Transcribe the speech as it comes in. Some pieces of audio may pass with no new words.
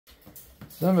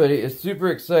Somebody is super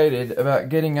excited about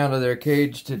getting out of their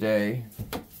cage today.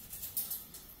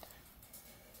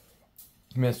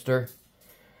 Mr.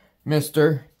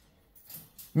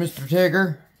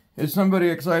 Tigger, is somebody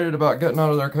excited about getting out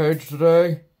of their cage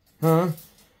today? Huh?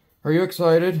 Are you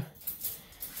excited?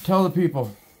 Tell the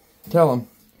people. Tell them.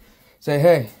 Say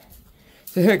hey.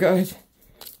 Say hey guys.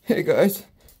 Hey guys.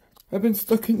 I've been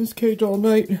stuck in this cage all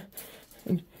night.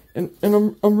 And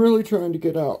I'm really trying to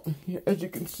get out. As you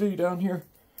can see down here,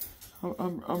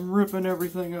 I'm ripping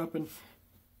everything up and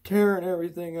tearing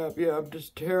everything up. Yeah, I'm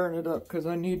just tearing it up because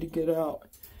I need to get out.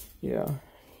 Yeah,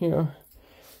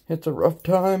 it's a rough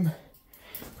time,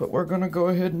 but we're gonna go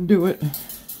ahead and do it.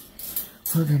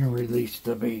 We're gonna release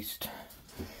the beast.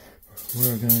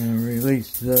 We're gonna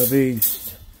release the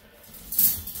beast.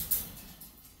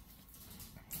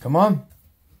 Come on.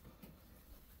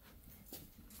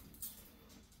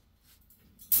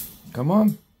 Come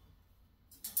on.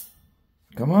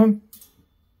 Come on.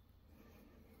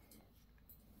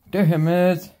 There him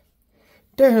is.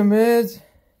 There him is.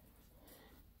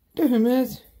 There him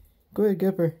is. Go ahead,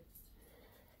 Gipper.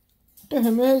 There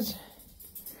him is.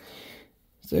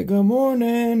 Say good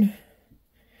morning.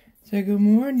 Say good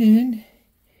morning.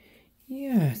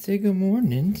 Yeah, say good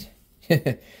morning.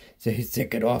 Say he's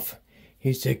sick it off.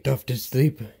 He's sicked off to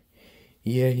sleep.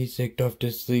 Yeah, he's sicked off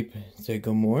to sleep. Say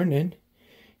good morning.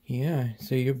 Yeah,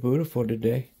 say you're beautiful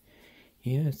today.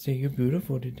 Yeah, say you're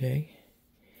beautiful today.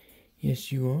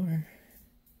 Yes, you are.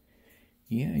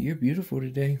 Yeah, you're beautiful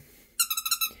today.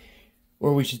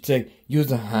 Or we should say,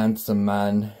 you're a handsome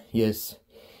man. Yes,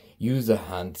 you're a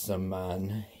handsome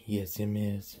man. Yes, him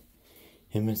is.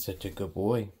 Him is such a good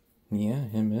boy. Yeah,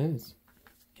 him is.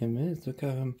 Him is. Look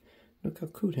how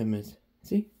cute him is.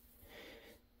 See?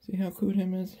 See how cute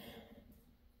him is?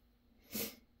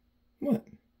 What?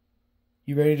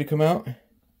 You ready to come out?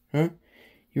 Huh?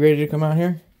 You ready to come out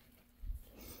here?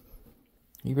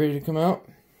 You ready to come out?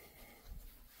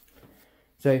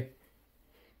 Say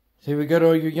we got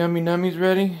all your yummy nummies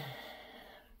ready?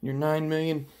 Your 9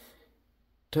 million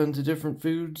tons of different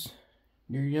foods?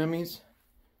 Your yummies?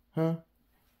 Huh?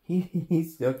 He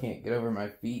still can't get over my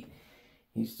feet.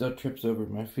 He still trips over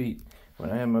my feet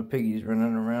when I have my piggies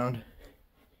running around.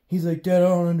 He's like, Dad, I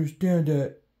don't understand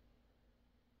that.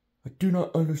 I do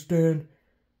not understand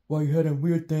why you had them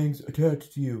weird things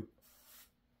attached to you.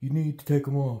 You need to take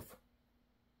them off.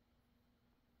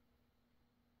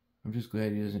 I'm just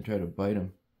glad he doesn't try to bite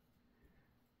him.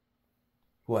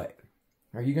 What?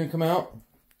 Are you gonna come out?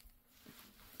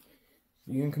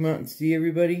 You gonna come out and see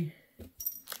everybody?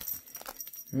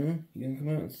 Huh? You gonna come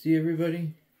out and see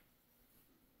everybody?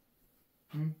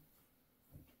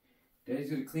 Daddy's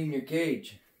gonna clean your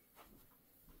cage.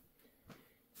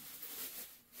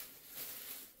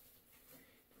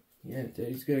 Yeah,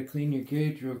 Daddy's gotta clean your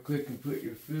cage real quick and put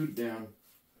your food down.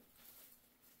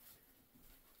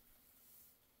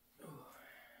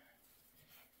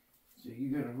 So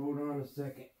you gotta hold on a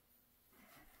second.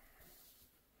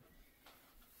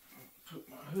 Put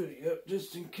my hoodie up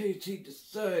just in case he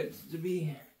decides to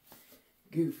be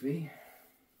goofy.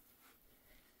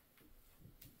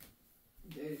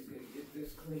 Daddy's gonna get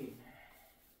this clean.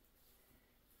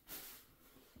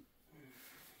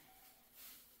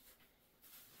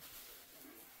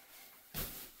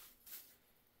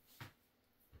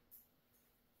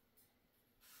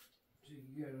 So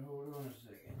you gotta hold on a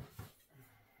second.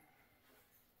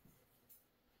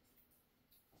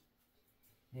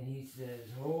 And he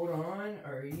says, hold on,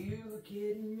 are you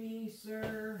kidding me,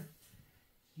 sir?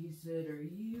 He said, are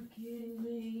you kidding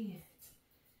me?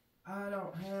 I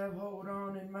don't have hold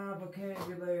on in my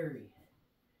vocabulary.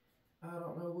 I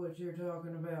don't know what you're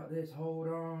talking about, this hold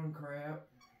on crap.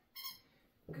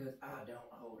 Because I don't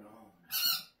hold on.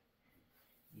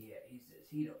 Yeah, he says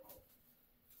he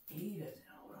doesn't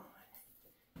hold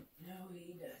on. No,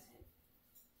 he doesn't.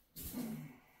 See,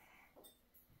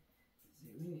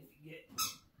 we need to get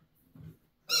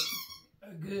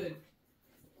a good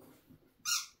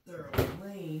thorough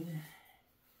clean.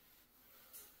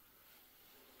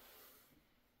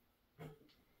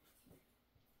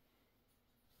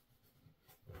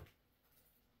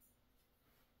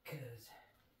 Cause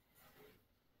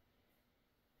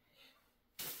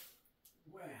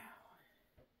wow.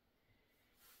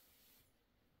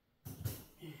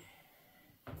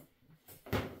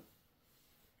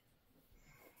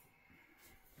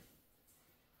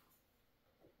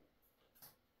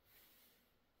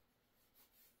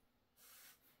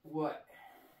 What?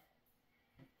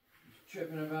 You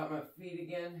tripping about my feet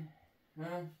again?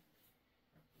 Huh?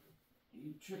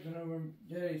 You tripping over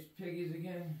Daddy's piggies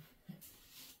again?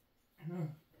 Huh?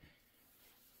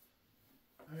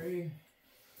 Are you?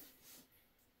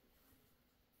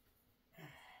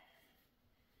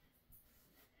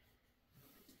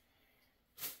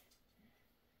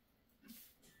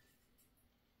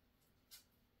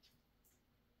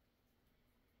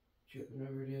 Tripping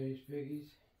over Daddy's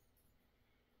piggies.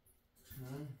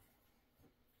 Huh?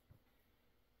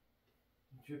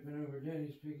 Tripping over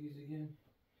Daddy's piggies again.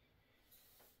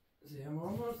 See, I'm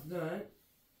almost done.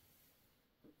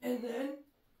 And then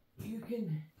you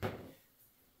can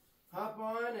hop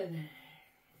on and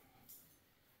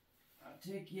I'll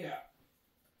take you out.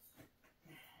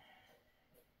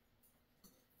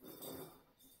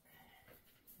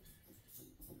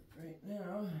 Right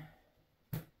now,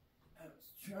 I was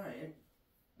trying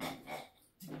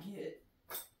to get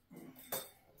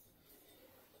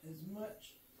as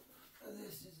much of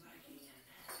this as I can.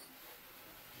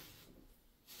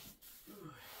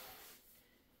 Ooh.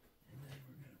 And then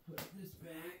we're going to put this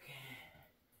back.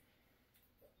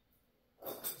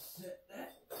 Set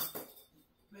that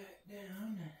back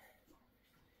down.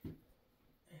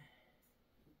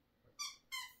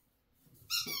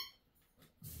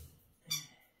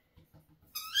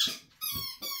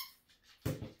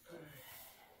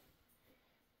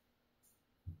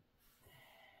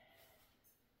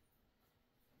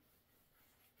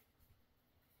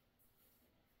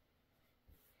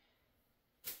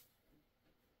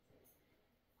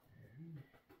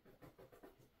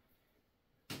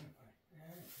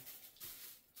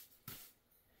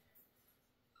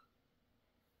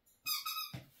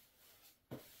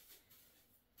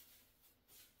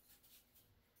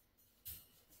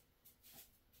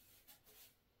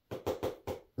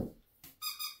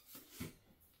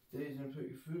 Daddy's gonna put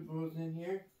your food bowls in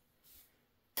here.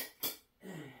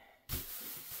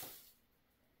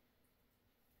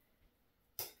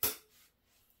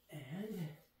 And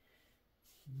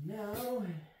now,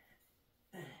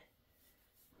 I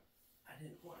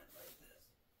didn't want it like this.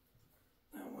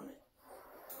 I want it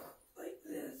like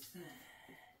this.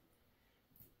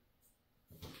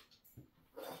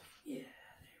 Yeah,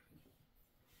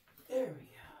 there we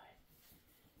go.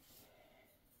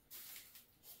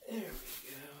 There we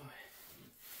go.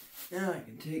 Now I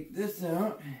can take this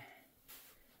out.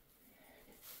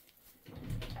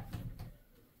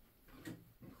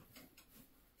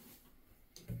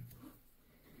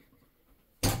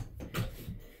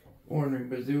 Ornery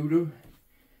bazoodo.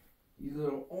 You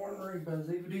little ornery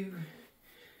bazoodo.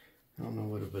 I don't know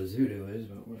what a bazoodo is,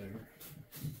 but whatever.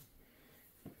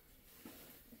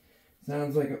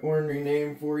 Sounds like an ornery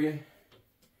name for you.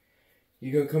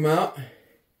 You gonna come out?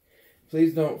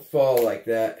 Please don't fall like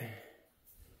that.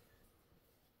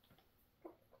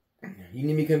 You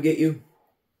need me to come get you?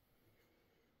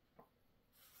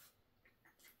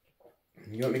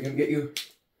 You want me to come get you?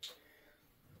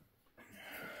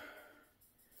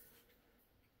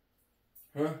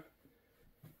 Huh?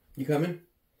 You coming?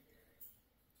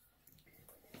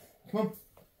 Come on.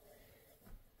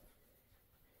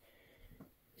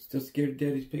 You still scared of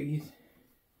Daddy's piggies?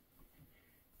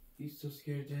 You still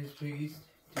scared of Daddy's piggies?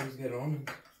 Daddy's got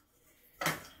almonds.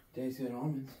 Daddy's got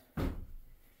almonds.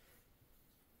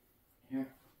 Here.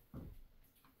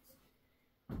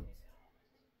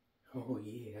 Oh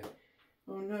yeah.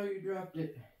 Oh no, you dropped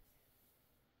it.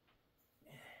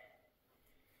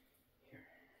 Here.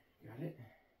 Got it?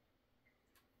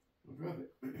 Don't drop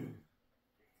it.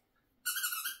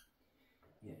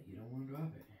 Yeah, you don't want to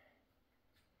drop it.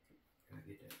 Gotta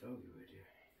get that doggy right there.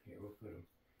 Here, we'll put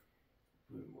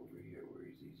him over here where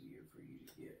he's easier for you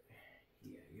to get.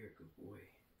 Yeah, you're a good boy.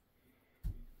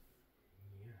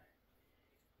 Yeah.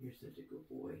 You're such a good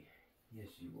boy.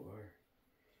 Yes, you are.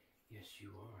 Yes, you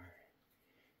are.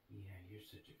 Yeah, you're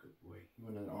such a good boy. You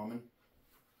want another almond?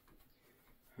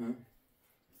 Huh?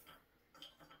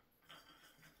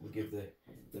 We'll give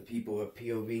the people a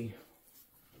POV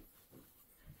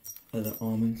of the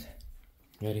almonds.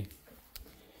 Ready?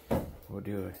 We'll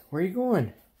do it. Where are you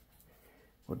going?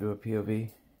 We'll do a POV.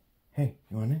 Hey,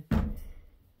 you want it?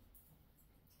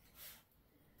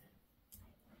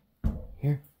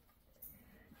 Here.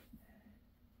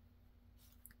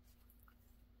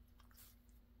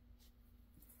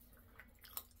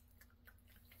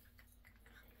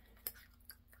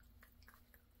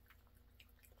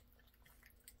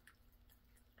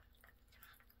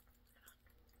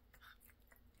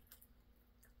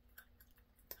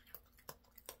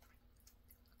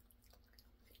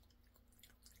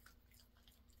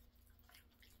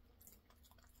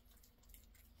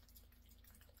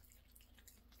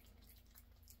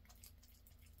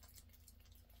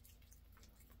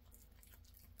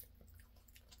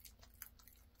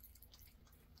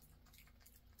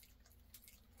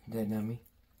 Is that not me?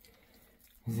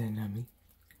 Is that not me?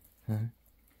 Huh?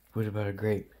 What about a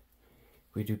grape?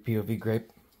 We do POV grape?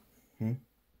 Hmm?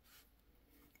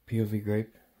 POV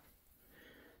grape?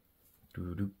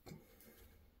 Doo-doo.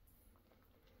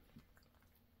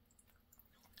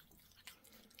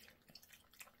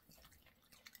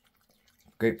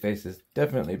 Grape face is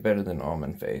definitely better than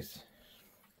almond face.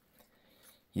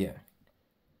 Yeah.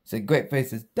 Say grape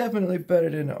face is definitely better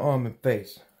than the almond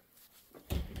face.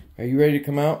 Are you ready to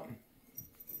come out?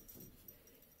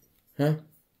 Huh?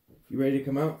 You ready to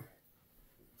come out?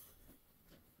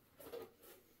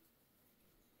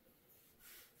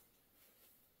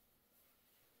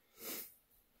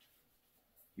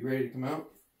 You ready to come out?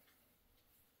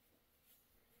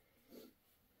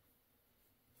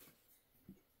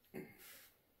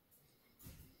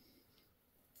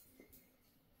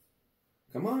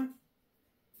 Come on.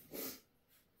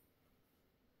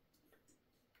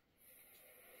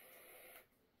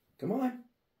 Come on.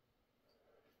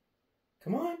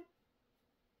 Come on.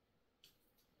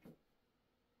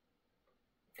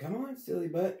 Come on, silly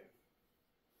butt.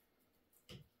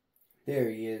 There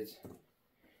he is.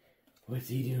 What's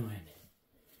he doing?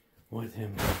 What's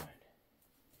him doing?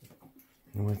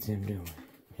 What's him doing?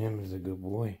 Him is a good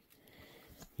boy.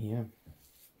 Yeah.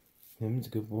 Him's a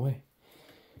good boy.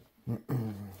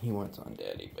 He wants on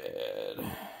daddy bed.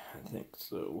 I think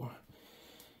so.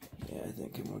 Yeah, I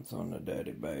think he wants on the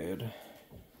daddy bed.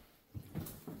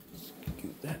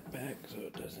 Scoot that back so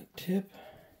it doesn't tip.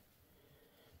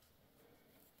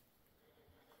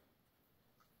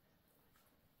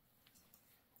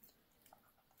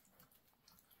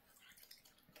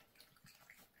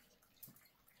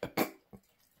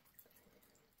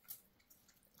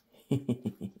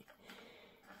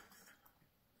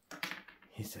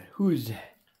 He said, "Who's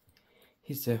that?"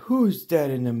 He said, "Who's that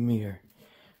in the mirror?"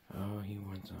 Oh, he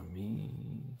wants on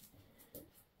me.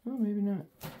 Oh, maybe not.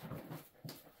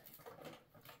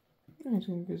 Oh, he's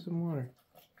gonna get some water.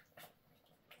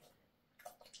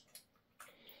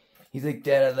 He's like,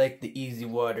 "Dad, I like the easy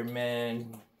water,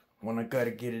 man. When I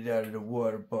gotta get it out of the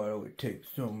water bottle, it takes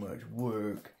so much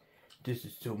work. This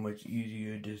is so much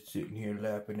easier just sitting here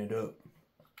lapping it up.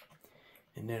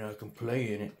 And then I can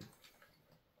play in it.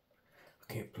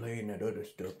 I can't play in that other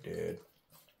stuff, Dad.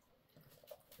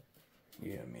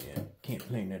 Yeah, man. Can't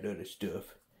play in that other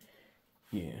stuff.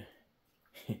 Yeah."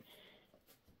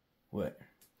 What?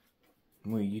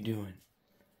 What are you doing?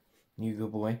 You a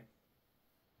good boy?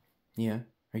 Yeah?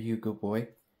 Are you a good boy?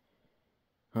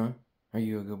 Huh? Are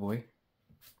you a good boy?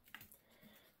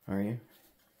 Are you?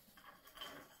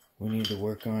 We need to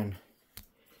work on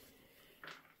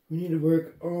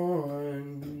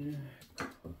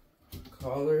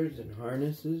collars and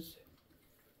harnesses.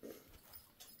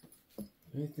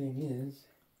 The thing is,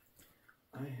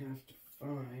 I have to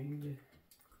find,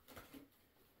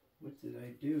 what did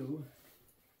I do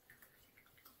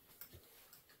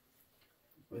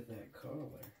with that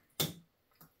collar?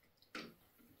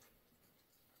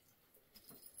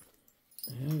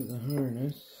 I have the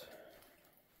harness.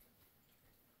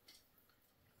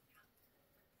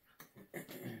 I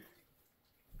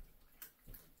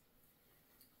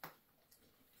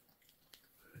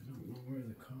don't know where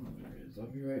the collar is. I'll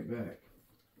be right back.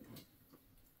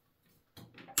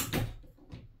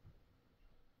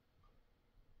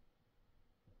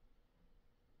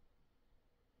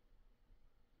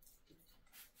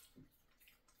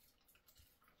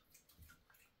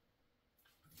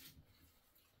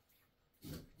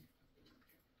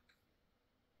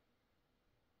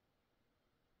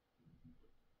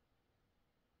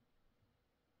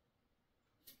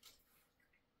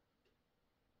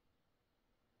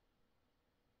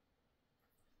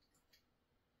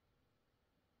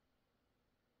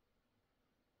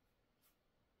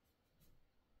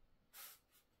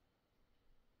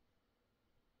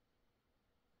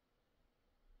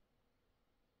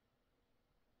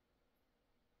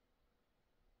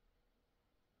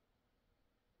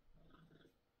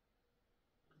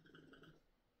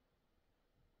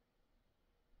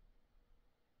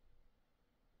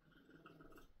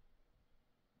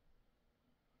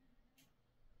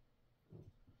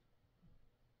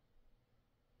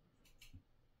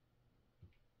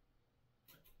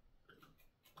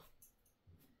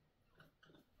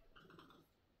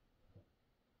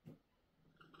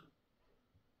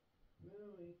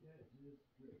 Well, ain't that just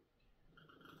great?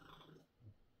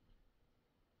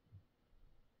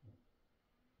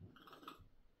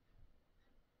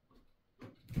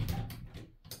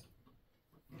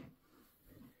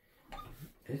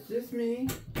 It's just me.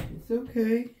 It's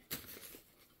okay.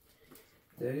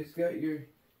 Daddy's got your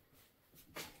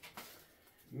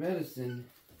medicine.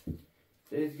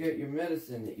 Daddy's got your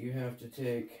medicine that you have to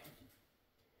take.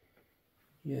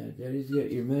 Yeah, Daddy's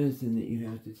got your medicine that you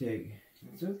have to take.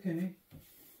 It's okay.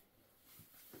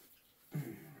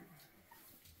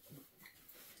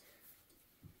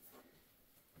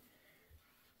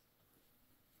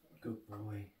 Good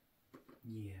boy.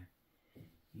 Yeah.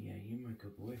 Yeah, you're my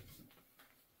good boy.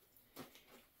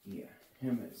 Yeah,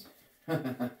 him is.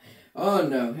 Oh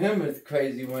no, him is the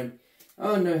crazy one.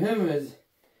 Oh no, him is.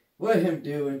 What him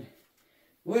doing?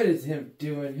 What is him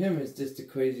doing? Him is just the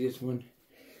craziest one.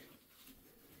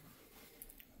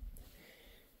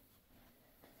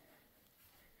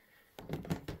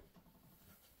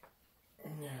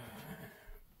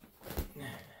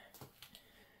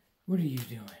 What are you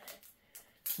doing?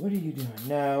 What are you doing?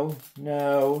 No,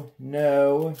 no,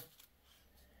 no.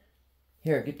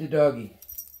 Here, get the doggy.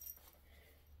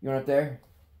 You want it there?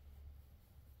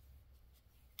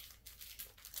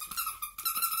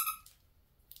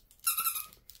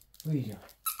 What are you doing?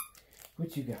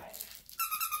 What you got?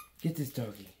 Get this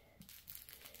doggy.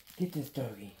 Get this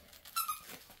doggy.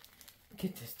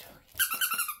 Get this doggy.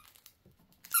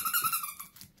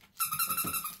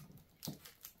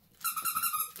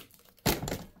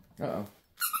 Uh-oh.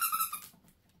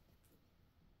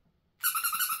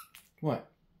 What?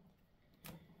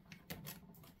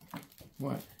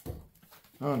 What?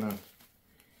 Oh no.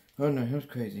 Oh no, he was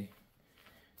crazy.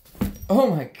 Oh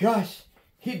my gosh!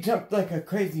 He jumped like a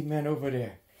crazy man over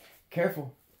there.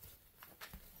 Careful.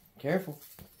 Careful.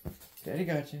 Daddy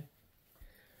got you.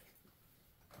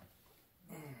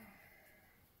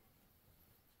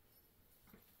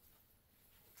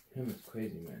 Him is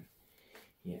crazy man.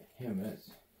 Yeah, him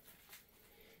is.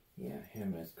 Yeah,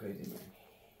 him is crazy man.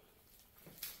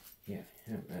 Yeah,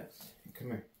 him is. Come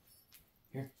here.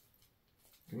 Here.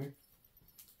 Come here.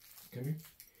 Come here.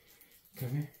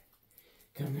 Come here.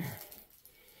 Come here.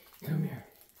 Come here.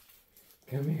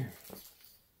 Come here.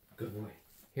 Good boy.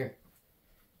 Here.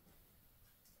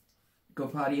 Go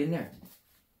potty in there.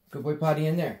 Good boy potty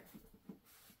in there.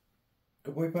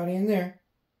 Good boy potty in there.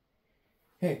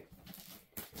 Hey.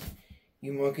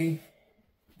 You monkey.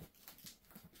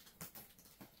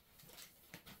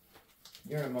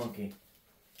 You're a monkey.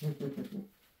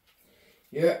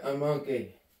 You're a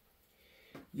monkey.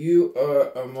 You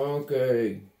are a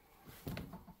monkey.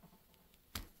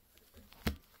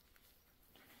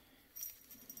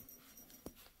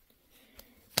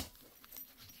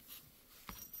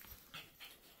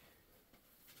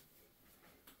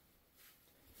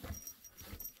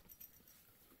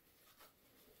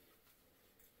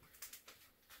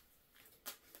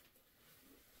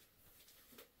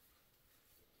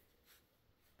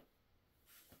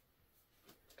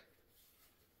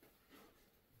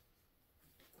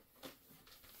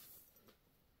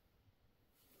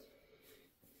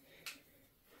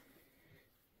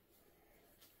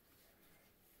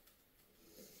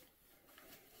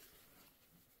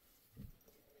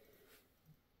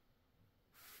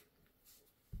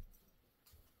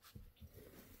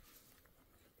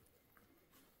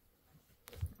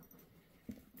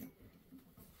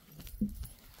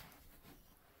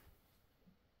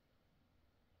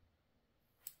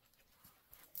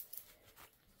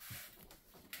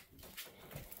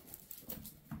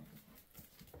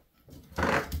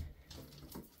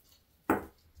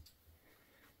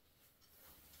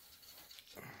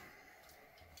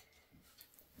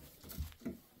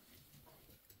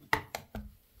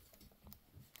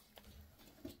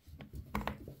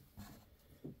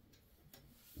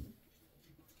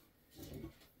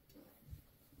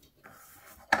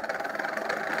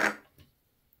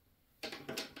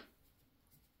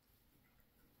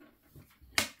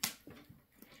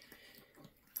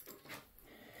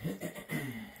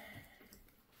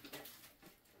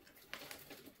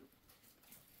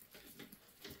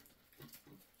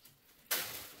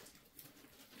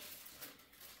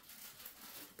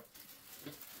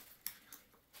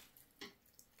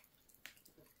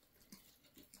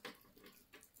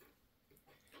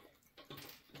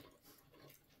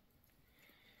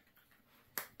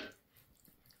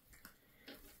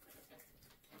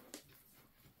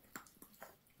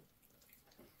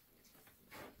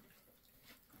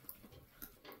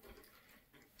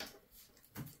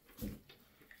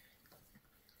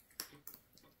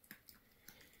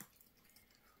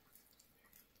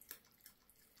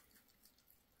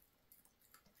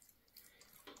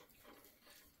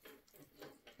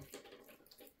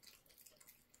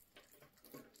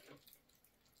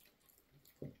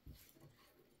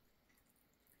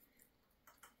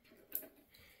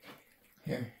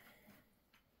 Here.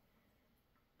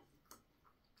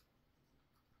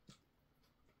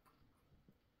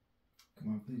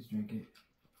 Come on, please drink it.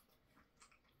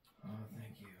 Oh,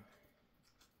 thank you.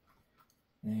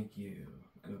 Thank you.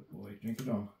 Good boy. Drink it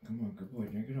all. Come on, good boy.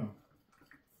 Drink it all.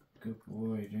 Good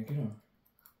boy. Drink it all.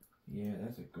 Yeah,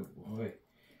 that's a good boy.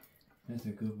 That's a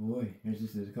good boy. There's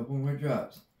just a couple more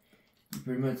drops. You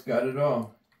pretty much got it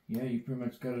all. Yeah, you pretty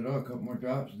much got it all. A couple more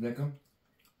drops. Lick them.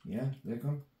 Yeah, lick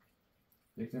them.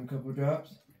 Lick them couple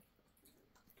drops.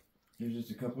 There's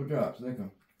just a couple drops. Lick them.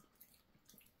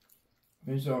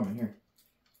 Finish the almond. Here.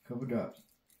 Couple drops.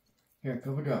 Here, a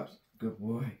couple drops. Good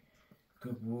boy.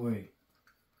 Good boy.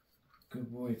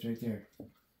 Good boy. It's right there.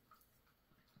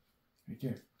 Right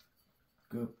there.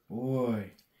 Good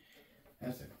boy.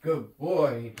 That's a good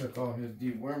boy. He took all his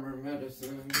dewormer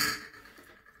medicine.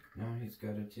 Now he's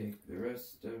got to take the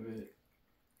rest of it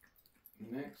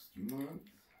next month.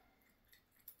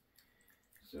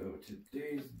 So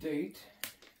today's date,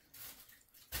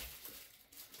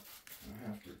 I'll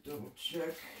have to double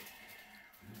check.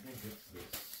 I think it's the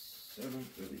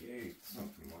 7th or the 8th,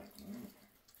 something like that.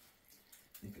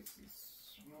 I think it's this,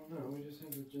 well no, we just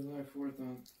had the July 4th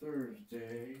on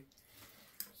Thursday.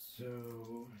 So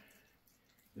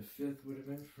the 5th would have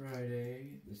been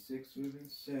Friday, the 6th would have been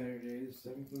Saturday, the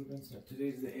 7th would have been Saturday.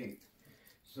 Today's the 8th.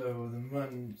 So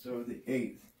the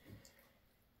 8th.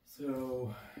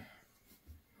 So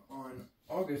on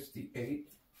August the 8th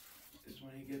is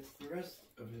when he gets the rest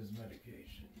of his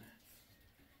medication.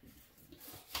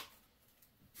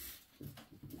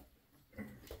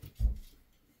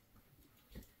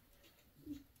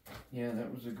 Yeah,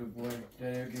 that was a good boy.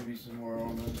 Daddy, I'll give you some more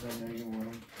almonds. I know you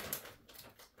want them.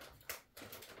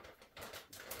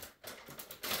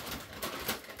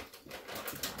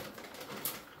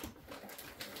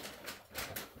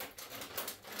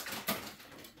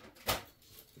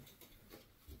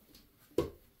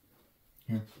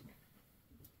 Here.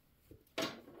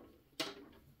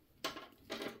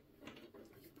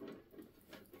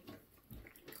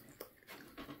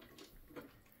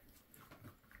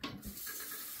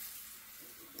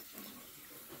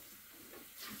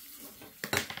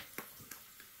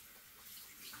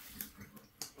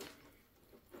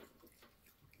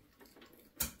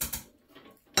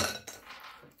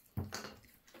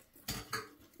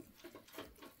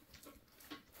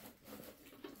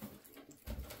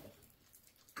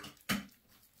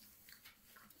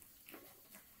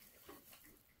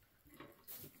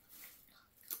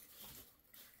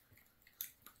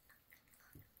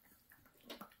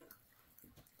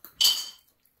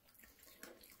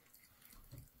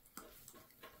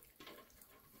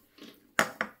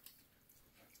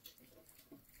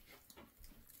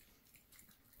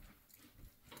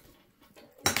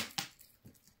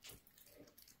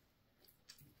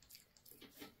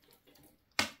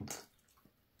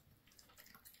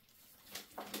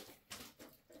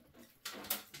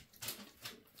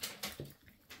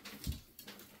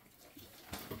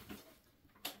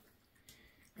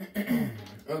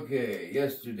 Okay,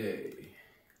 yesterday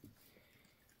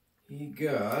he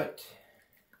got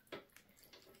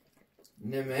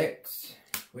Nemex,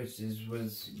 which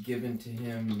was given to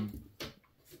him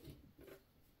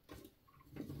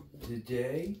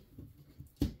today.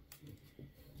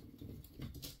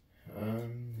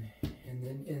 And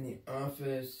then in the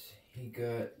office he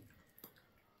got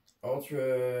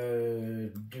Ultra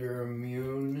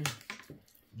Duramune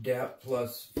DAP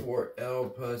plus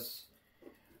 4L plus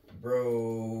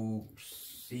Brocini,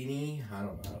 I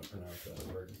don't know how to pronounce that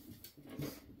word.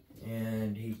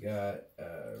 And he got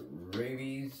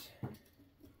rabies,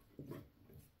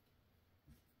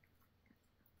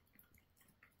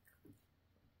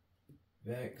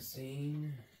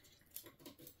 vaccine,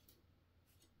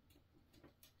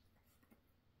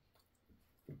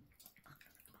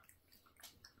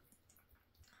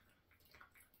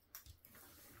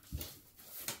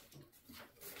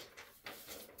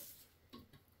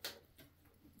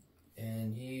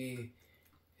 and he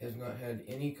has not had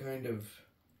any kind of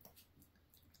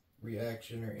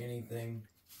reaction or anything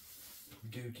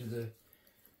due to the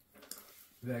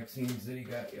vaccines that he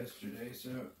got yesterday.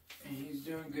 So he's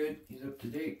doing good. He's up to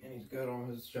date, and he's got all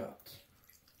his shots.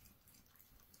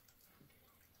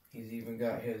 He's even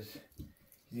got his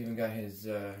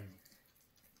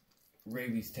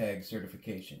rabies tag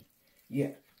certification.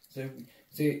 Yeah. So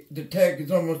see, the tag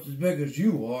is almost as big as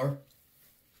you are.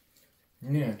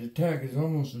 Yeah, the tag is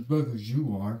almost as big as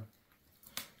you are.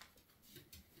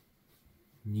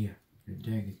 Yeah, the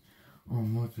tag is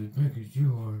almost as big as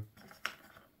you are.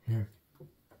 Here.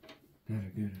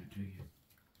 That'll good, I tell you.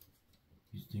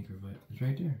 You stinker butt. It's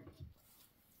right there.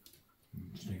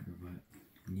 Stinker butt.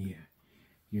 Yeah.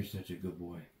 You're such a good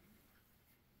boy.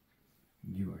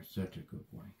 You are such a good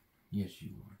boy. Yes,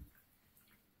 you are.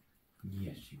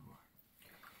 Yes, you are.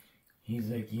 He's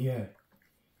like, yeah.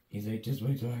 He's like, just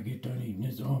wait till I get done eating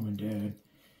this almond, Dad.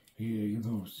 Yeah, you're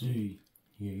gonna see.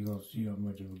 Yeah, you're gonna see how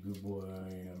much of a good boy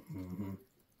I am.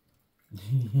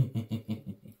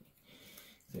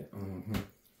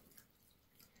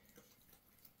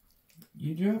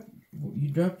 You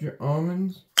dropped your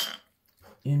almonds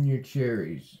in your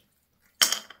cherries.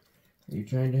 Are you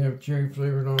trying to have cherry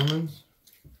flavored almonds?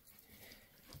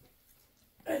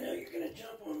 I know you're gonna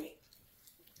jump on me.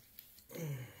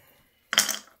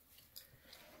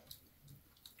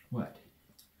 What?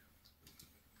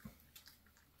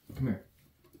 Come here.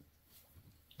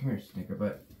 Come here, snicker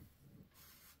butt.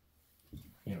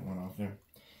 You don't want off there.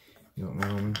 You want my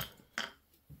almonds?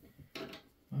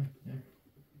 Fine, there.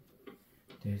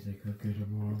 Tastes like a good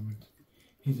almonds.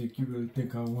 He's like, you really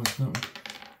think I want something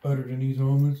other than these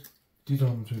almonds? These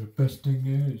almonds are the best thing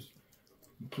there is.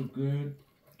 I'm so glad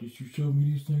that you showed me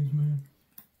these things, man.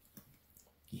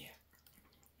 Yeah.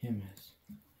 Him is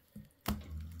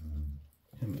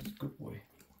a good boy.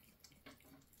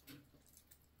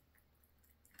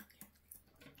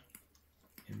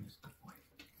 Him is a good boy.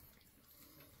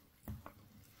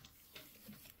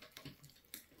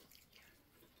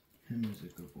 Him is a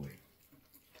good boy.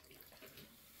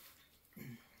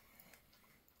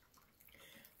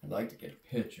 I'd like to get a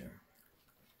picture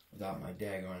without my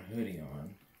daggone hoodie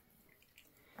on.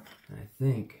 And I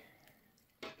think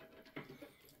if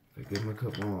I give him a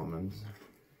couple almonds,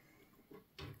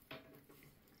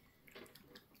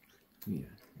 yeah,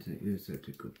 you're such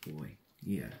a good boy.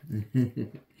 Yeah.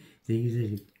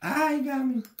 He got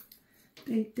me.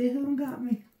 They home got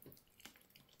me.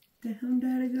 The home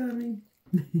daddy got me.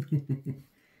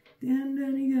 The home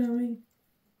daddy got me.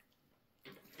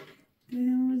 The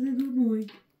home was a good boy.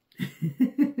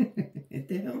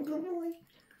 The home good boy.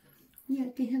 Yeah,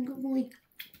 the home good boy.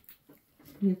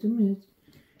 Yes, a miss.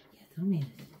 Yes, a miss.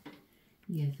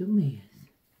 Yes, a miss.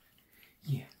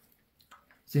 Yeah.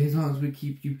 So as long as we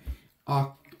keep you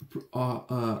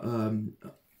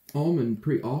almond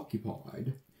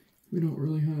preoccupied, we don't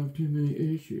really have too many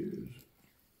issues.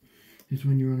 It's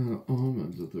when you run out of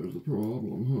almonds that there's a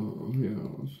problem, huh?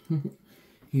 Yes.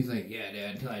 He's like, yeah,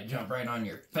 Dad, until I jump right on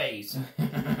your face.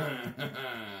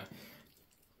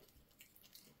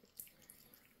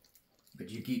 But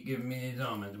you keep giving me these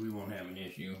almonds, we won't have an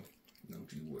issue.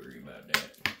 Don't you worry about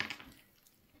that.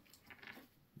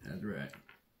 That's right.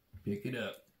 Pick it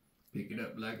up. Pick it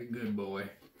up like a good boy.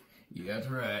 Yeah, that's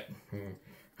right.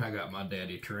 I got my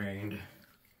daddy trained.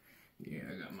 Yeah,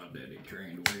 I got my daddy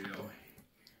trained well.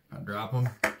 I drop him,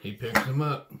 he picks them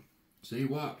up. See,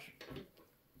 watch.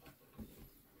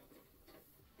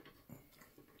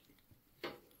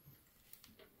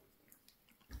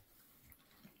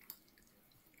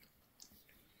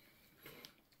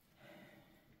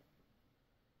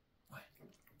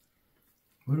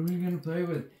 What are we gonna play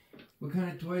with? What kind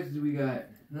of toys do we got?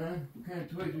 Huh? What kind of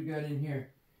toys we got in here?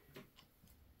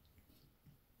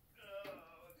 What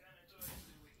kind of toys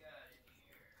do we got in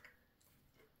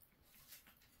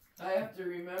here? I have to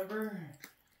remember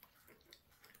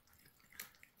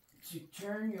to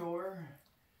turn your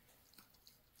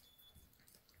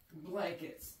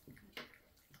blankets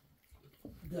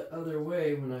the other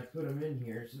way when I put them in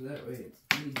here, so that way it's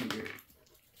easier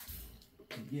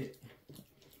to get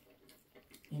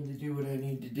and to do what I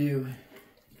need to do.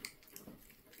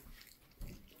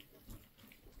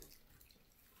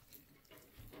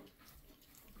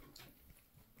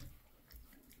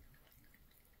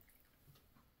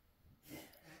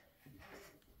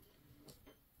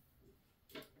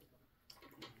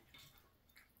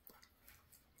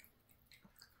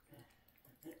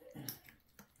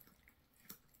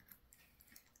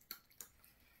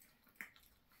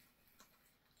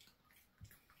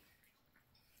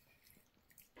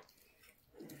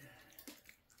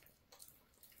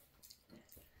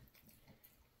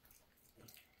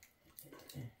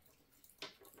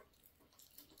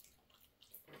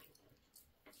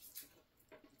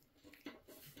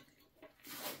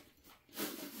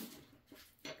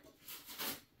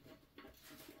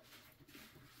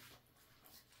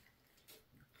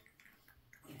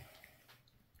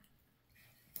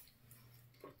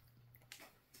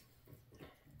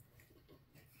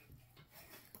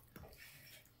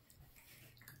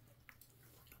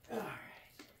 Alright.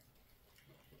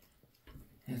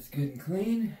 That's good and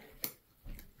clean.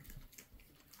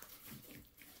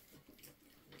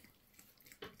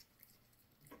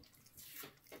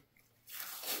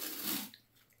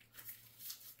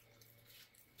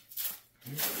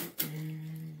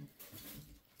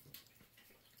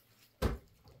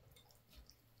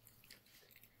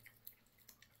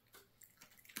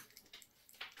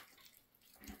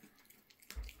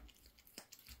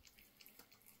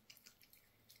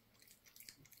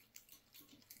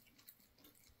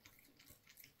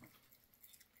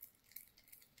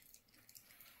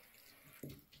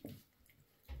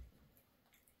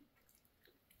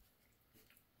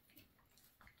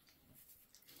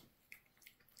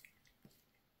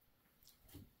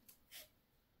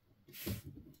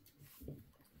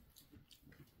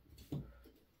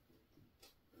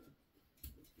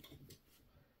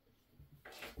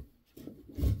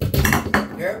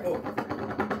 Careful.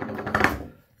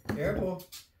 Careful.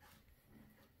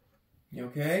 You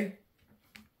okay?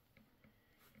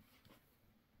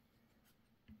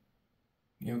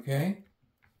 You okay?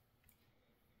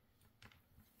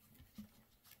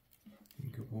 You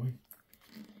good boy?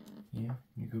 Yeah,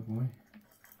 you good boy?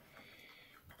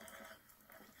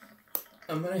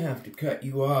 I'm gonna have to cut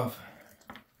you off,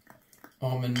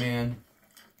 Almond Man.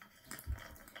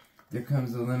 There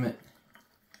comes the limit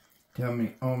to how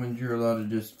many almonds you're allowed to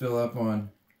just fill up on.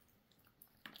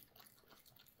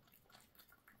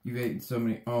 You've eaten so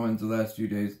many almonds the last few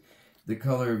days. The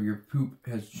color of your poop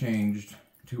has changed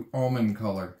to almond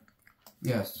color.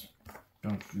 Yes.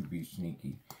 Don't you be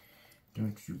sneaky.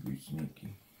 Don't you be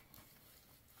sneaky.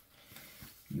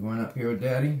 You want up here with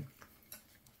Daddy?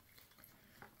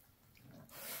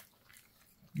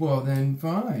 Well then,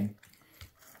 fine.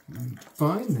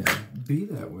 Fine then. Be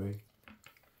that way.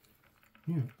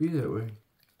 Yeah, be that way.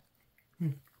 Yeah,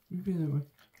 you be that way.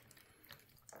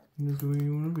 That's the way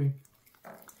you want to be.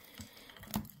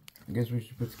 I guess we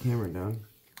should put the camera down.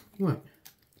 What?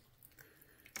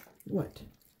 What?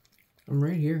 I'm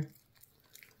right here.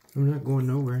 I'm not going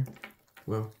nowhere.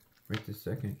 Well, right this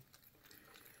second.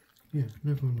 Yeah,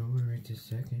 I'm not going nowhere right this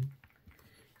second.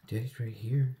 Daddy's right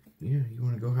here. Yeah, you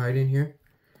want to go hide in here?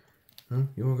 Huh?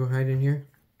 You want to go hide in here?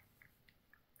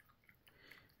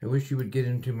 I wish you would get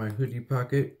into my hoodie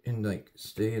pocket and, like,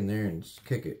 stay in there and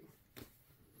kick it.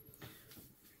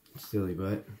 Silly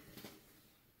butt.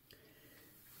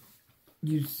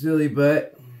 You silly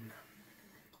butt.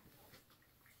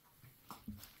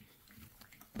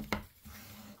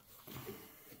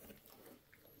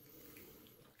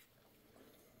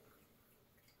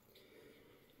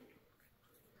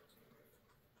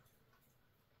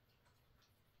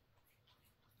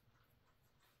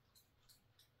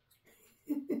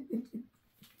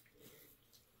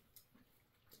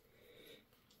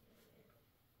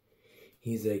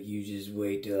 He's like, you just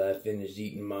wait till I finish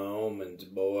eating my almonds,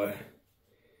 boy.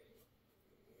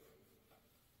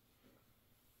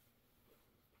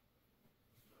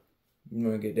 You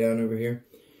want to get down over here?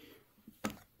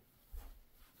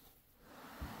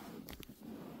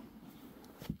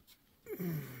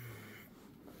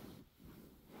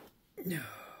 No.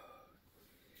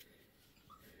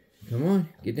 Come on,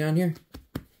 get down here.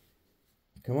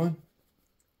 Come on.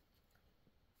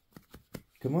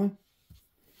 Come on.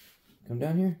 Come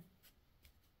down here.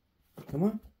 Come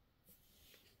on.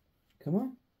 Come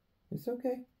on. It's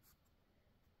okay.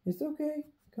 It's okay.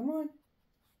 Come on.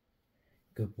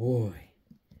 Good boy.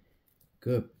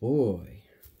 Good boy.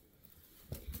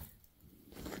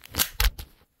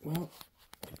 Well,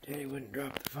 if Daddy wouldn't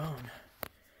drop the phone.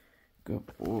 Good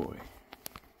boy.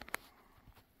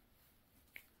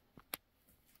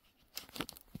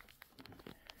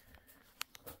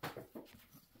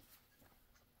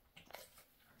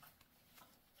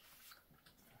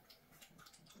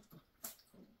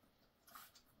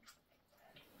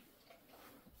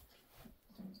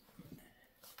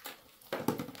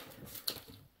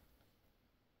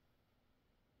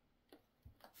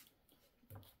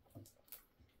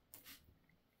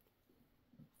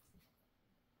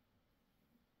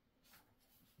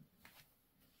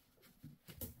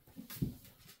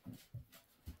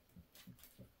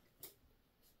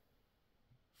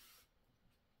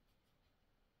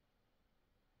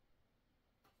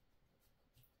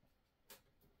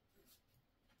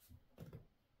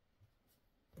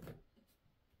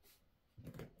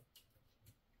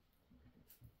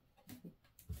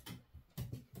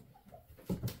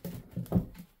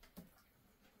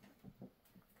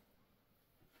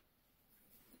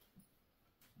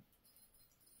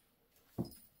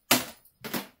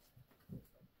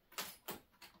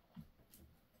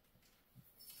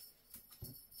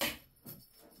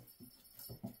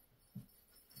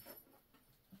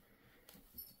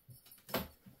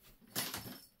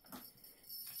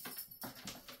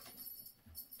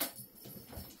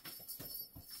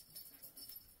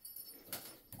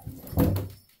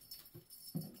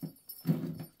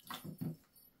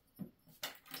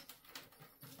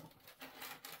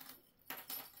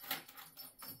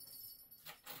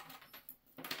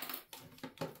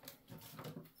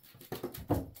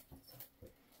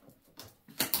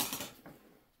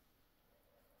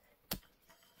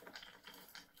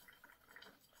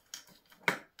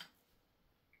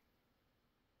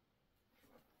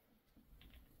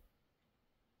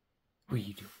 What are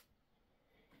you doing?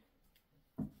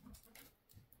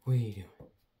 What are you doing?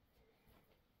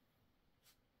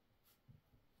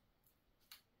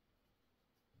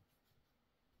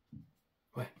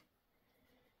 What?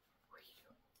 What are you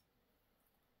doing?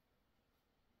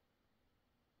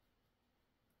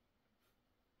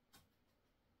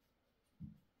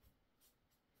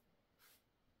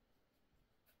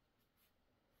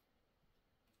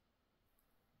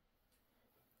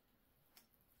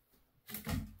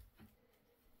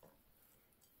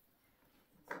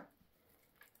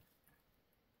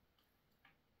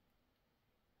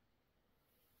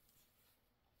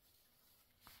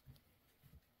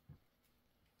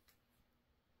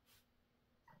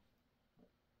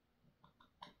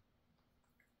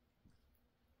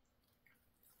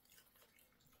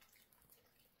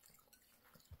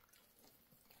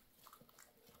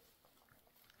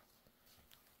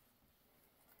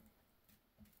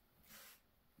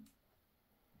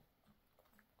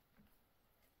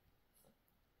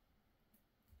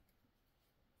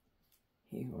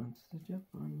 He wants to jump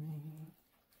on me.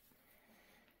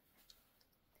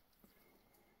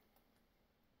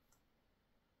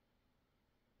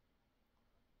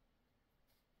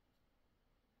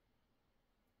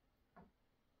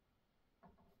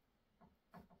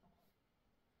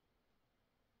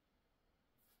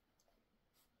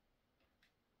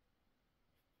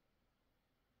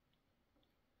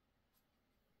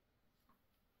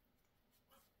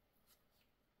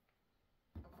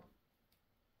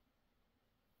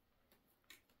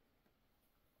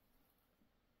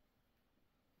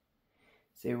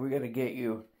 See, we gotta get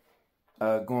you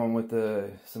going with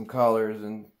some collars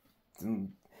and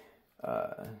some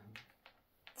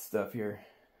stuff here.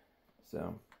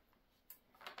 So,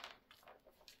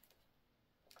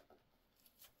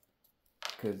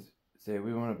 because say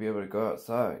we want to be able to go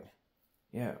outside.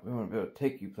 Yeah, we want to be able to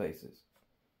take you places.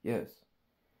 Yes.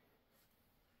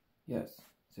 Yes.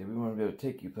 See, we want to be able to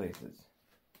take you places.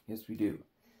 Yes, we do.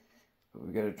 But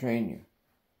we gotta train you.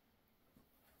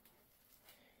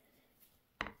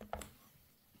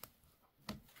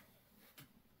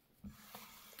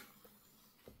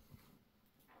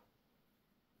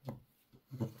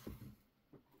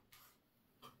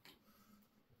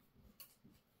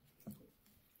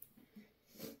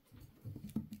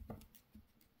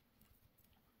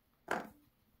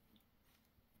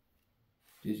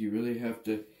 Did you really have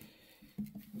to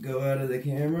go out of the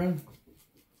camera?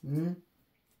 Hmm?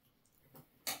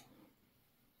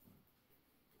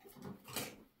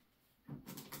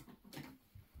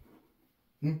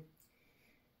 Hmm?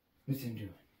 What's him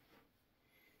doing?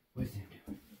 What's him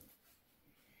doing?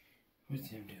 What's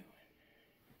him doing?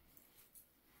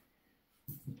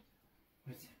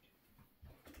 What's him doing? What's him?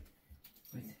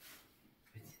 What's him?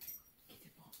 Get the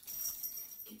ball.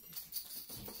 Get this.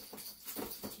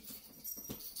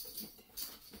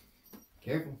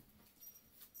 Careful.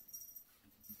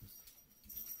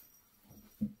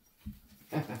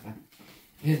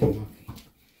 Here's a monkey.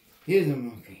 Here's a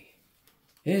monkey.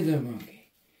 Here's a monkey.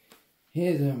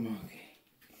 Here's a monkey.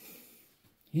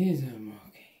 Here's a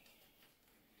monkey.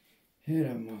 Here's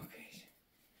a monkey.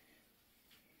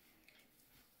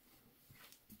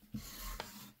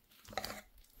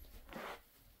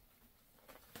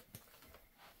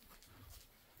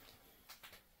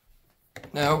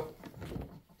 No.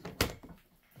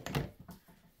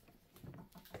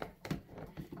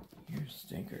 You're a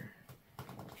stinker.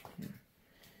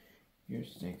 You're a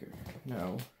stinker.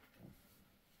 No.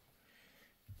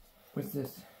 What's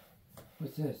this?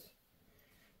 What's this?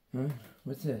 Huh?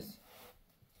 What's this?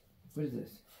 What is this?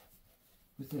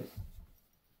 What's this?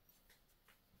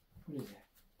 What is that?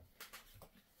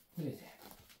 What is that?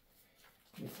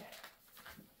 What is that?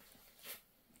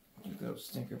 You little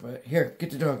stinker butt. Here,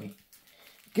 get the doggy.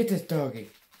 Get this doggy.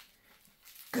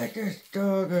 Get this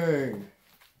doggy.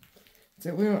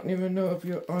 So we don't even know if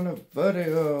you're on a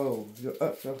video. You're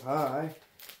up so high.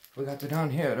 We got you down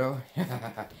here though.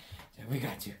 So we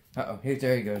got you. Uh-oh,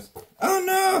 there he goes. Oh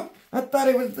no! I thought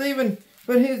he was leaving,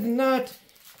 but he's not.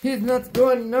 He's not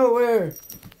going nowhere.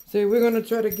 See, we're gonna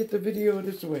try to get the video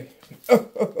this way.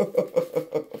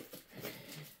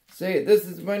 See, this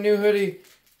is my new hoodie,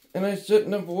 and I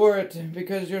shouldn't have wore it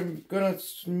because you're gonna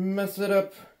mess it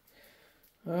up.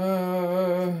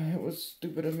 It was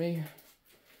stupid of me.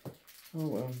 Oh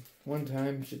well, one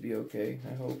time should be okay,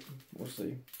 I hope. We'll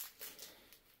see.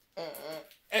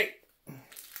 Hey!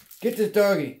 Get this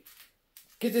doggy!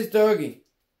 Get this doggy!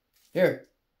 Here!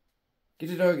 Get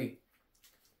the doggy!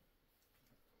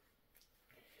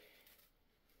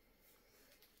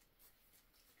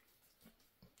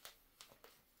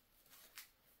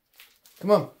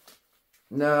 Come on!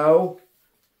 No!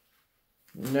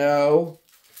 No!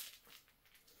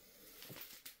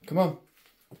 Come on!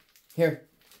 Here!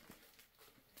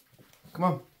 Come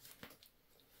on!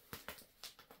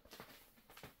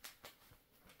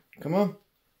 Come on!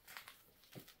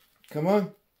 Come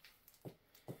on!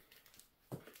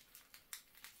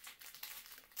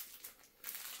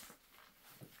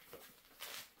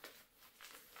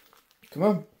 Come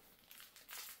on!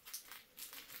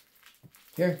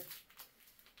 Here!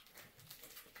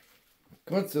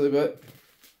 Come on, silly butt!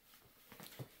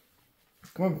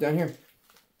 Come on, down here!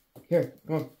 Here,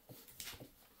 come on!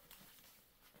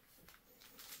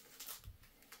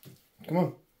 Come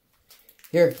on!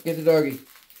 Here, get the doggy!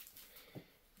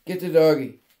 Get the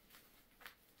doggy!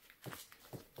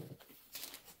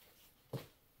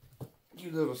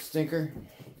 You little stinker.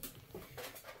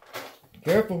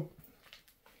 Careful.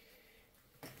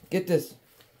 Get this.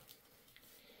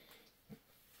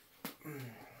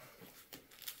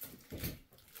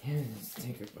 Yeah,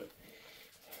 stinker, but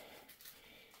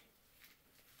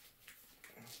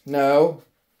no.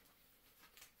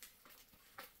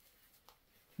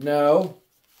 No.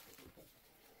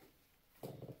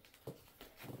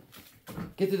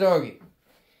 Get the doggy.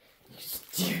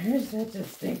 You're such a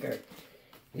stinker.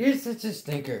 You're such a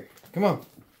stinker. Come on.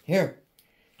 Here.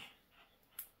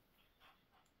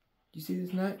 Do you see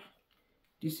this nut?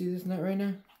 Do you see this nut right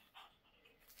now?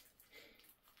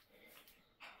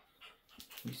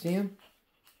 You see him?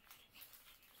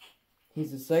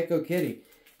 He's a psycho kitty.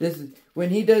 This is when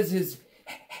he does his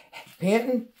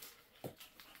panting.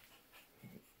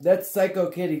 That's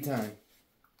psycho kitty time.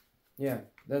 Yeah,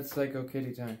 that's psycho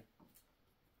kitty time.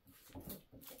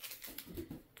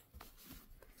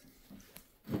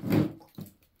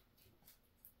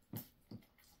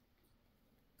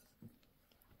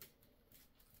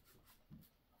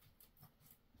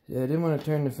 Yeah, I didn't want to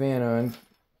turn the fan on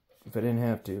if I didn't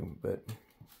have to, but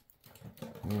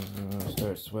I'm going to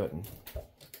start sweating.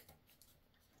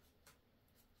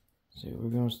 See,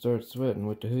 we're going to start sweating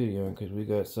with the hoodie on because we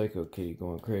got Psycho Kitty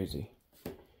going crazy.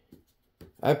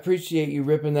 I appreciate you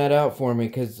ripping that out for me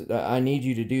because I need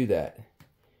you to do that.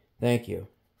 Thank you.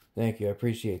 Thank you. I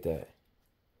appreciate that.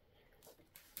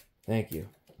 Thank you.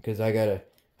 Because I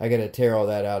gotta tear all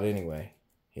that out anyway.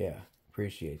 Yeah,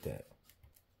 appreciate that.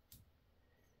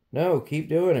 No, keep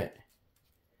doing it.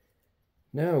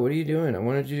 No, what are you doing? I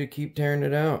wanted you to keep tearing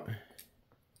it out.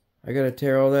 I gotta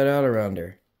tear all that out around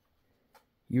her.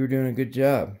 You were doing a good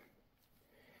job.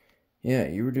 Yeah,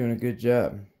 you were doing a good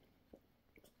job.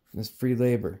 That's free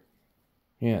labor.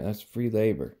 Yeah, that's free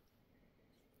labor.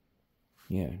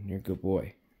 Yeah, you're a good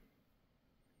boy.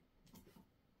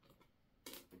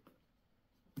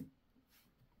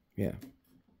 Yeah.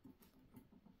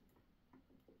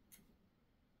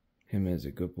 Him is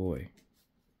a good boy.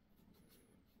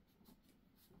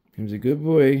 Him's a good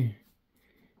boy.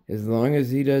 As long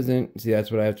as he doesn't... See,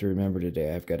 that's what I have to remember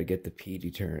today. I've got to get the pee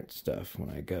deterrent stuff when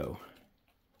I go.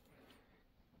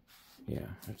 Yeah,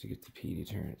 I have to get the pee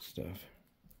deterrent stuff.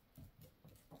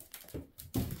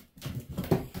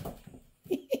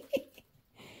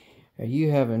 Are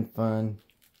you having fun?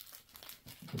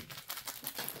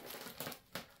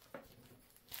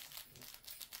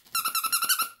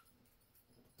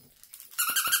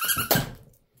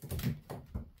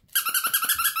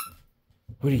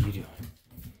 What are you doing?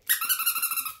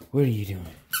 What are you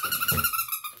doing?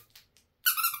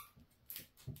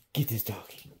 Get this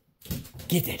doggy.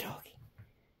 Get that doggy.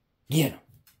 Get him.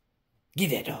 Get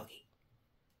that doggy.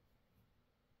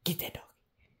 Get that doggy.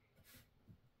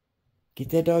 Get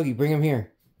that doggy. Bring him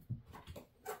here.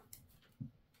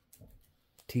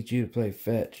 Teach you to play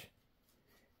fetch.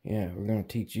 Yeah, we're going to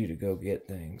teach you to go get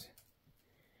things.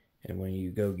 And when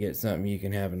you go get something, you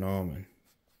can have an almond.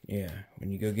 Yeah,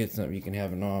 when you go get something, you can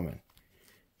have an almond.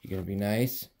 You gonna be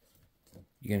nice?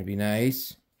 You gonna be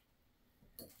nice?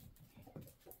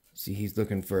 See, he's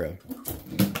looking for a...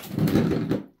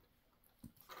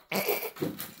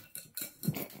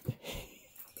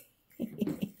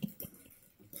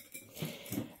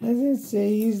 I was gonna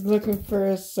say, he's looking for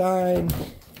a sign.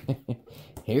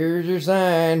 Here's your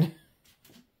sign.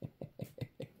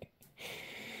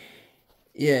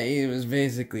 Yeah, he was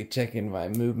basically checking my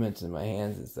movements and my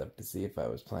hands and stuff to see if I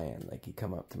was playing. Like, he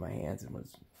come up to my hands and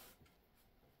was...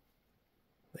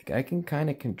 Like, I can kind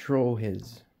of control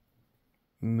his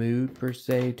mood, per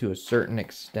se, to a certain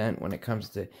extent when it comes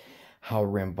to how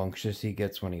rambunctious he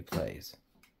gets when he plays.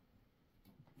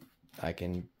 I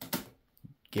can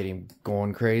get him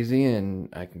going crazy, and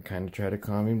I can kind of try to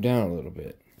calm him down a little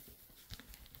bit.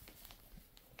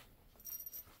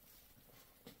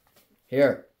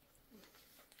 Here.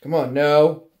 Come on,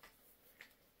 no.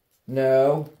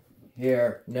 No.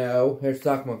 Here, no. Here's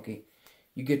Sock Monkey.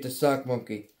 You get the Sock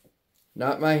Monkey.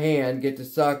 Not my hand, get the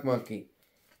Sock Monkey.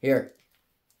 Here.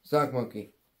 Sock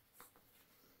Monkey.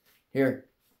 Here.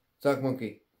 Sock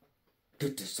Monkey.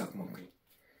 Get the Sock Monkey.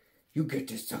 You get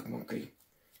this Sock Monkey.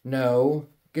 No.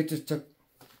 Get this Sock...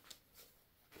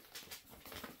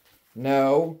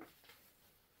 No.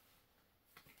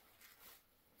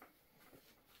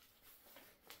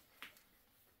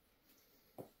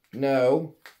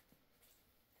 No.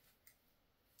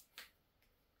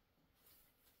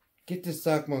 Get this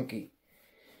Sock Monkey.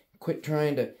 Quit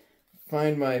trying to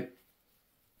find my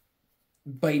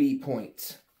bitey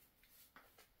points.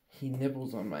 He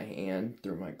nibbles on my hand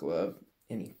through my glove,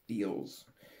 and he feels.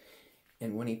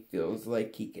 And when he feels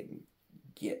like he can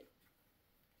get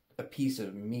a piece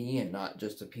of me and not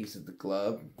just a piece of the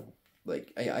glove,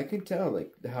 like, I can tell,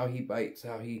 like, how he bites,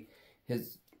 how he,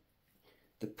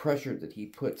 the pressure that he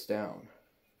puts down.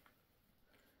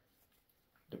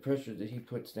 The pressure that he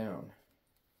puts down.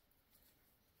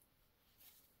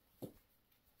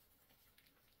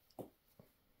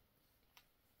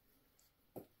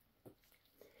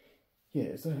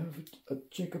 Yes, I have a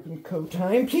Jacob and Co.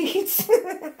 timepiece.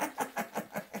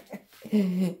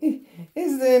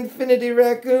 Is the Infinity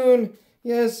Raccoon.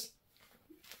 Yes,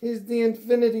 is the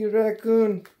Infinity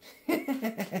Raccoon.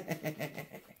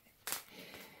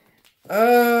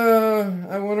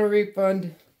 I want a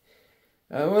refund.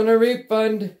 I want a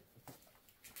refund.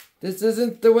 This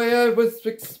isn't the way I was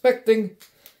expecting.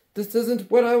 This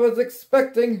isn't what I was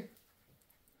expecting.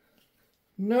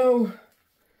 No.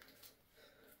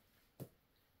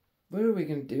 What are we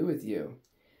going to do with you?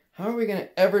 How are we going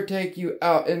to ever take you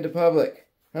out into public?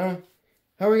 Huh?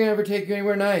 How are we going to ever take you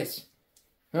anywhere nice?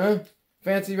 Huh?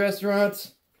 Fancy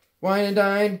restaurants? Wine and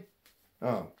dine?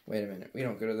 Oh, wait a minute. We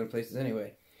don't go to those places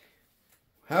anyway.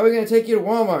 How are we going to take you to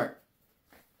Walmart?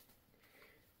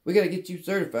 We got to get you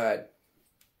certified.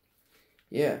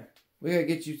 Yeah. We got to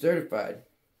get you certified.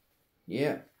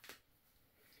 Yeah.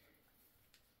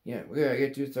 Yeah, we got to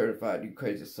get you certified, you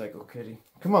crazy psycho kitty.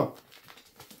 Come on.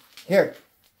 Here.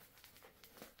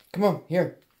 Come on,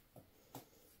 here.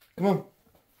 Come on.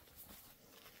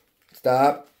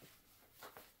 Stop.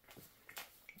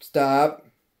 Stop.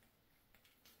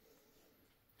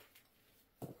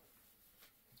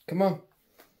 Come on.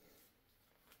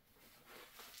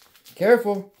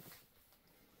 Careful.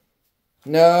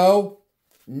 No.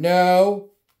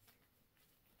 No.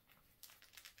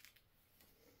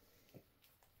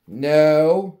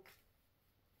 No.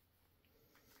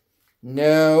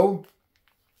 No.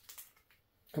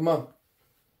 Come on.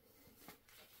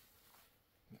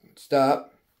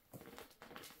 Stop.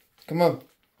 Come on.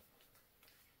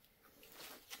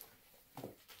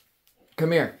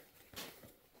 Come here.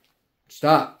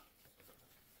 Stop.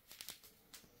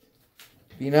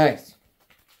 Be nice.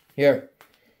 Here.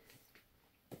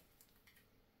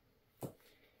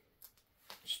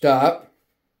 Stop.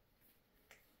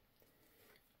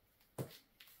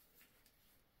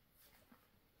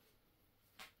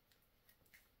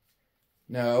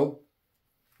 No.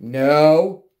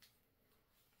 No.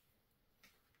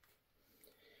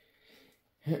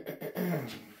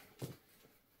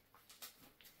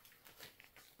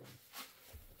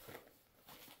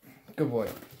 Good boy.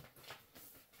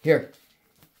 Here.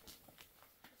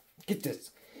 Get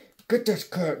this. Get this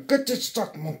cut. Get this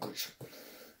suck monkeys.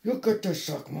 You get this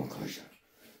suck monkeys.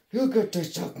 You get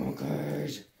this suck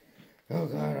monkeys.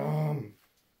 Look at them.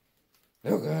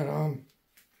 Look at them.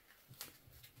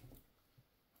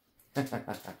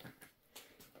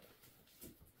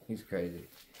 He's crazy.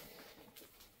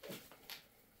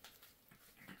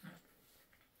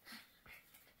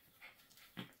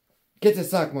 Get the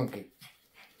sock monkey.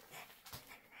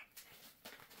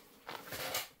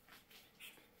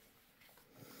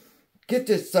 Get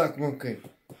this sock monkey.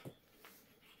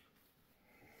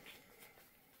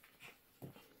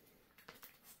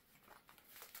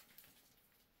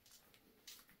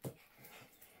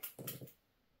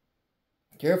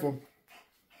 Careful.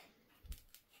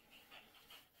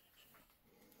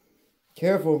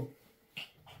 Careful.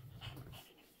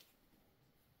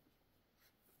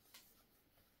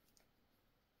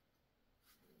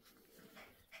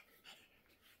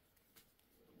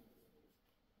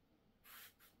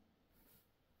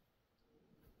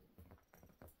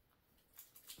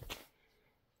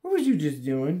 What was you just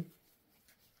doing?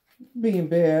 Being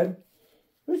bad.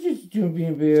 What was you just doing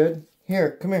being bad?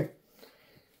 Here, come here.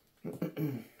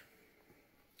 Come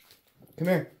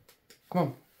here. Come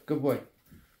on. Good boy.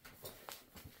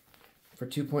 For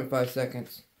 2.5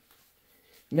 seconds.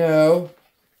 No.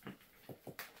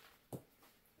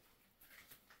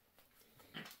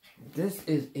 This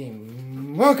is a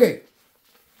monkey.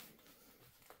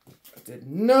 I did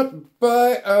not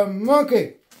buy a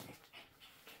monkey.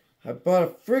 I bought a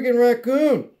friggin'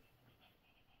 raccoon.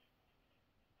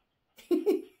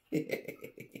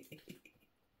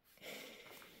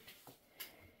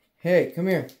 Hey, come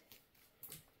here.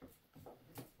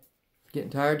 Getting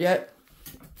tired yet?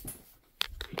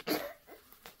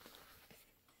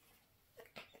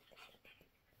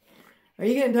 Are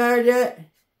you getting tired yet?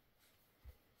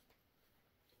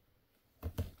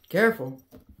 Careful.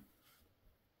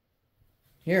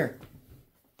 Here.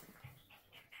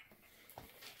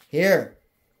 Here.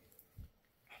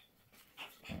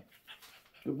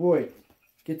 Good boy.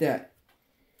 Get that.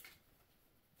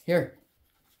 Here.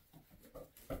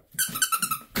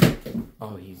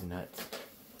 Oh, he's nuts.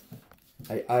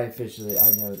 I officially,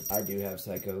 I know, I do have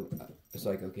psycho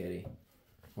kitty.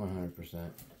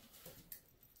 100%.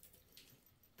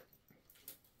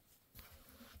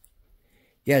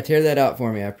 Yeah, tear that out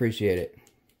for me. I appreciate it.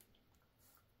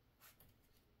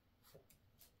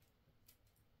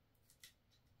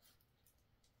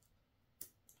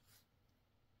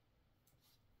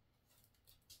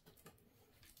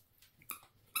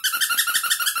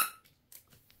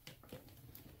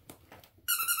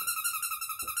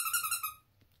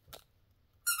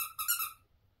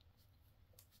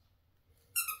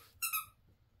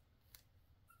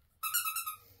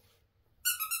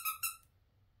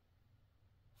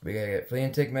 We gotta get flea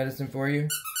and tick medicine for you.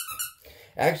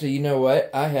 Actually, you know what?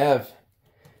 I have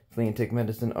flea and tick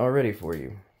medicine already for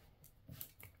you.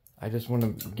 I just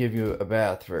want to give you a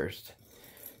bath first.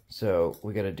 So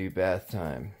we gotta do bath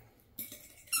time.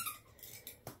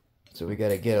 So we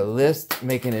gotta get a list,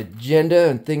 make an agenda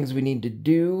and things we need to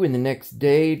do in the next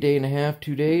day, day and a half,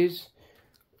 2 days.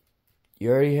 You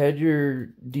already had your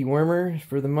dewormer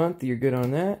for the month. You're good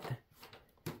on that.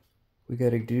 We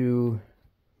gotta do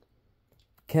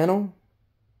kennel.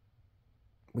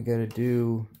 We gotta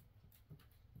do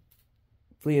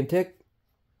flea and tick.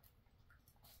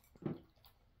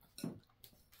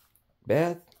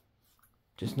 Bath.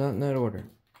 Just not in that order.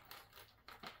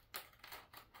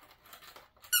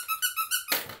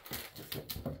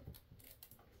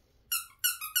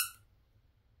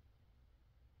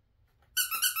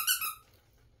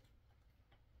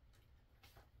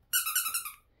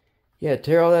 Yeah,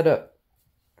 tear all that up.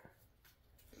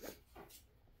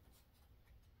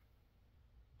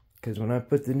 Because when I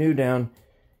put the new down,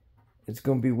 it's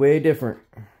going to be way different.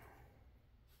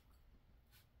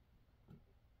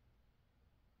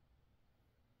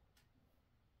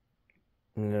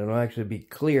 And it'll actually be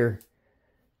clear,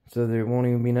 so there won't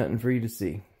even be nothing for you to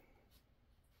see.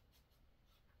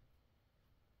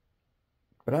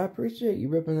 But I appreciate you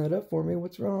ripping that up for me.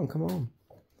 What's wrong? Come on.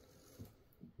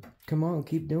 Come on,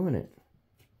 keep doing it.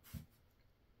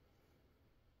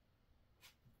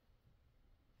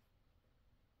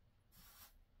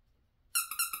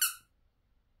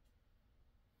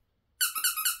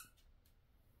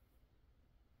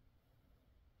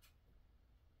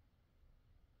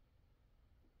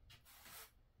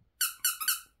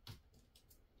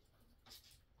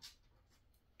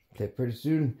 Okay, pretty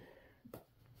soon,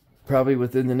 probably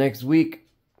within the next week,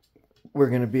 we're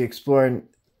going to be exploring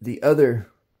the other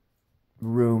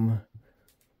room.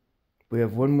 We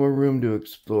have one more room to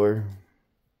explore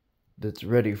that's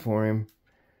ready for him.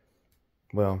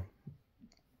 Well,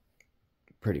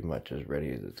 pretty much as ready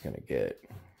as it's going to get.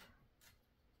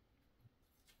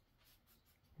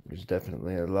 There's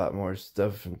definitely a lot more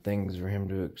stuff and things for him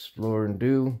to explore and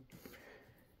do.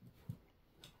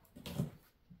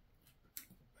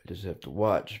 I just have to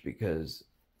watch because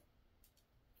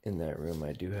in that room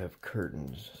I do have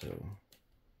curtains, so.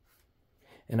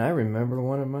 And I remember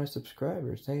one of my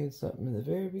subscribers saying something in the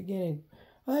very beginning.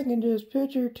 I can just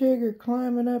picture Tigger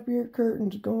climbing up your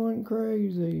curtains going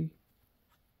crazy.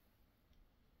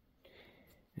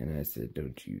 And I said,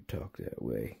 don't you talk that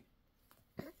way.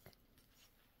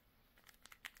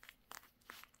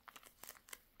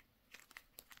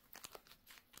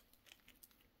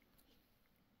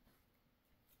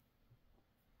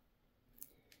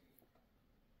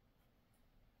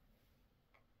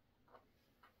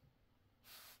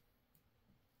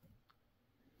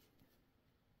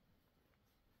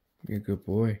 You're a good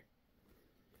boy.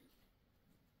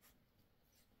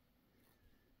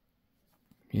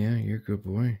 Yeah, you're a good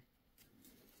boy.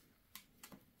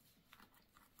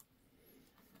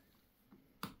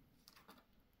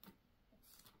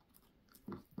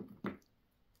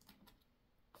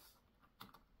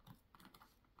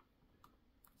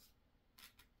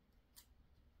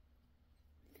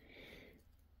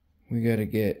 We gotta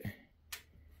get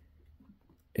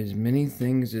as many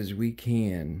things as we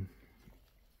can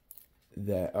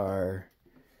that are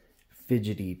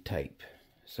fidgety type.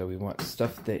 So we want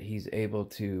stuff that he's able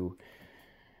to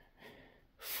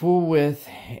fool with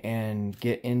and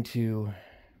get into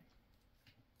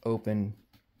open.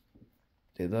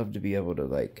 They love to be able to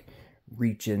like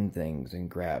reach in things and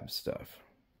grab stuff.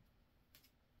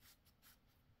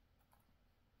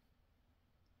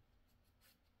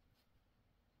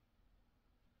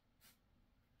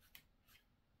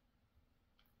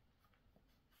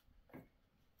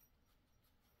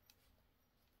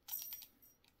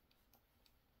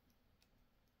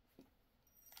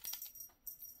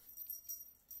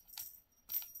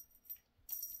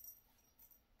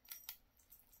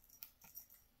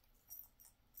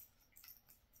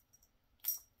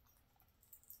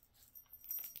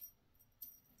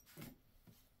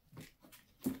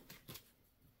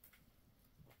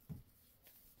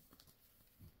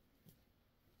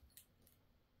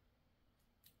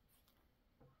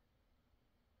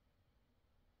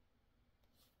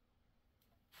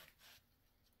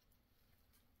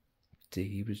 See,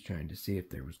 he was trying to see if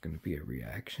there was going to be a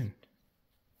reaction.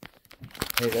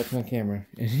 Hey, that's my camera.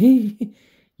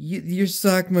 Your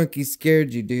sock monkey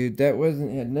scared you, dude. That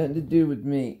had nothing to do with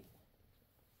me.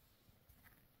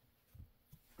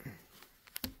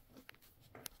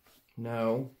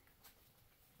 No.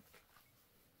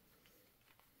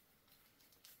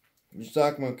 Your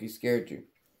sock monkey scared you.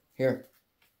 Here.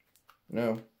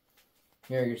 No.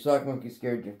 Here, your sock monkey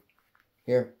scared you.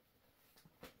 Here.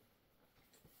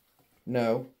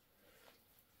 No.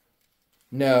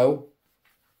 No.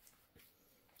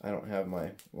 I don't have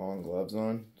my long gloves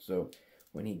on, so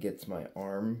when he gets my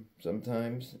arm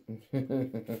sometimes,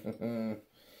 yeah,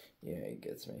 he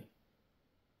gets me.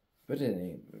 But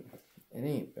it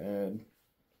ain't bad.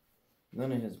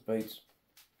 None of his bites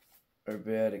are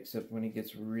bad except when he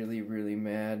gets really, really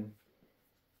mad.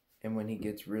 And when he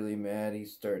gets really mad, he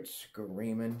starts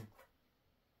screaming.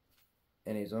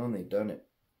 And he's only done it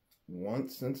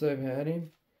once since I've had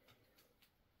him.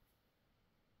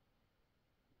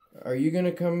 Are you going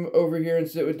to come over here and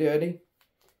sit with Daddy?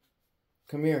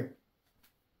 Come here.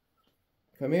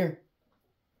 Come here.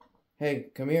 Hey,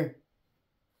 come here.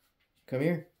 Come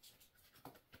here.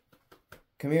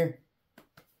 Come here.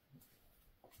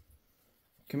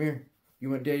 Come here. You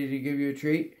want Daddy to give you a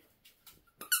treat?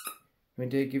 You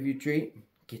want Daddy to give you a treat?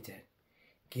 Get that.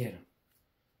 Get him.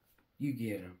 You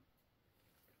get him.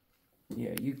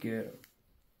 Yeah, you get him.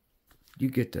 You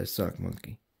get that sock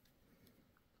monkey.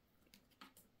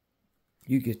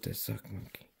 You get that sock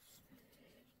monkey.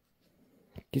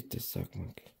 Get this sock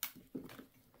monkey.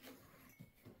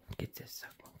 Get this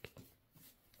sock monkey.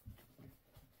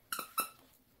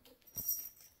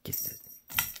 Get this.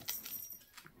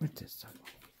 What's this sock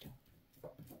monkey doing?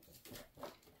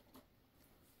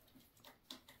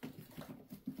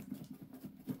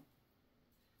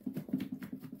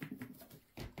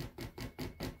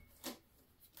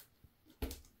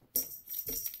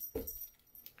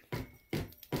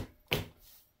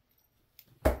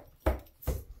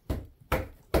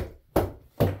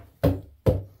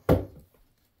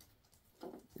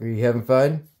 Are you having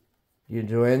fun? You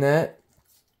enjoying that?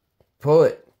 Pull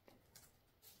it.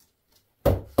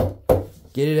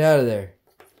 Get it out of there.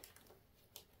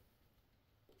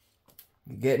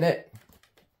 You getting it?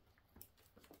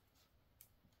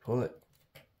 Pull it.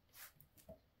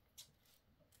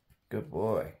 Good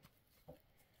boy.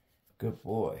 Good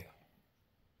boy.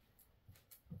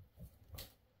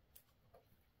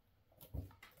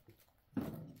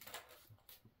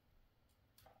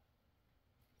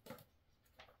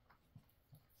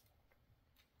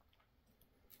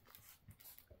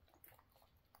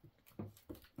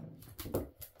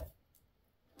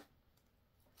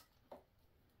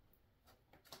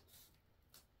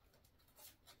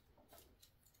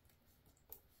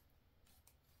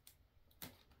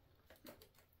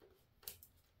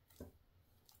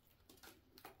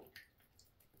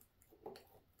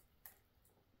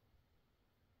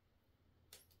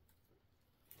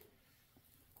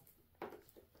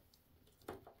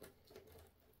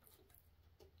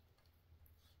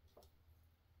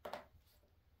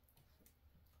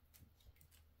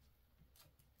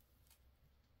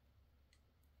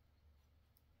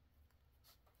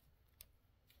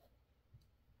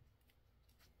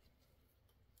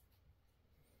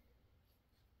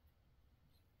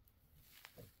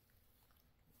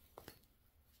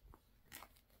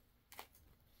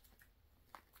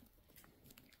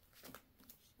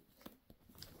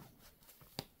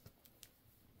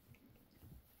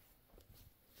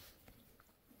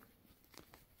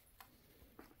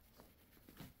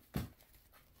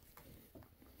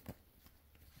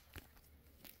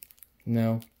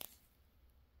 No.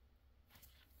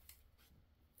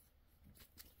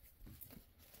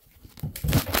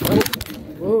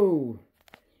 Whoa.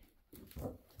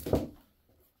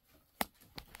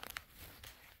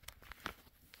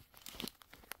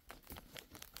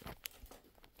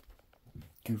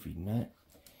 Goofy nut.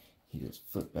 He just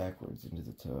flipped backwards into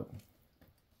the tub.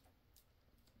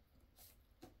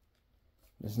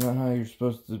 That's not how you're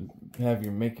supposed to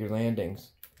make your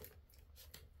landings.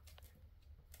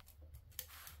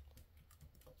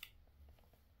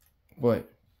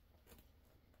 What?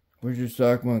 Where's your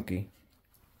sock monkey?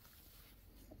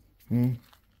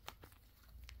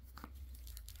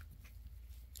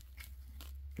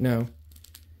 No.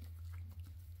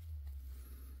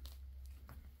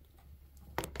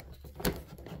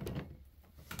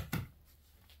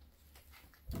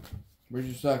 Where's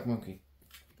your sock monkey?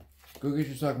 Go get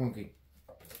your sock monkey.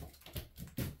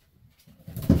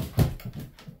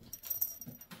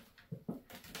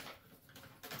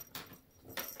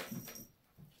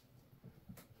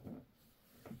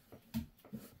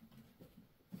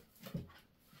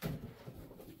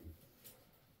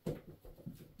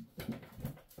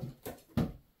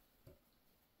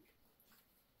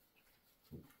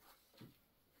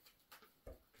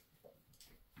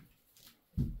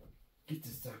 Get the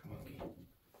sock monkey.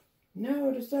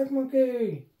 No, the sock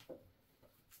monkey.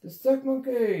 The sock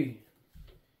monkey.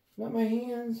 Not my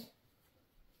hands.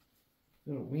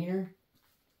 Little wiener.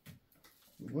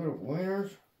 little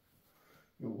wieners.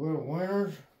 You little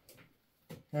wieners.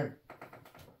 Here.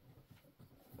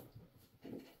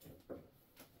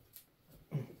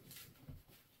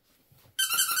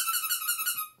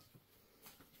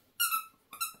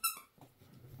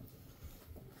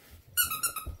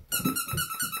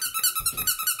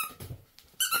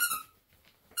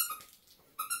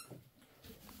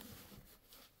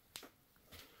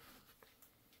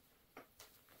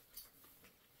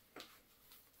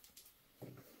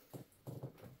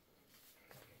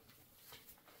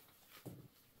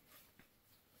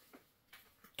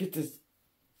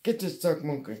 Get this suck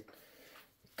monkey.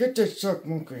 Get this suck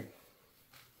monkey.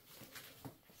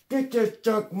 Get this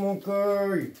suck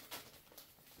monkey.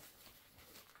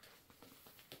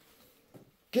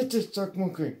 Get this suck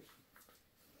monkey.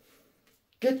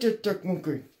 Get this suck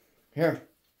monkey. Here.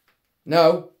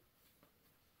 No.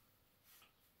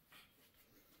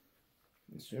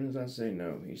 As soon as I say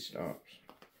no, he stops.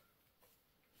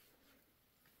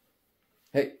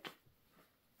 Hey.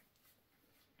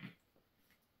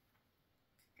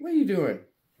 What are you doing?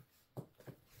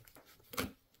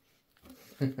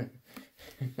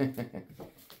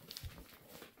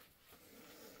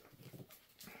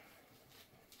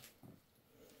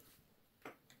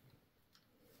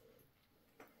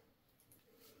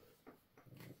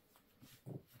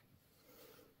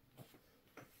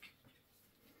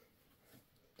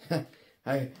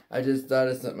 I just thought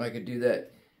of something I could do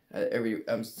that.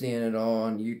 I'm seeing it all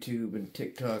on YouTube and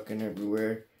TikTok and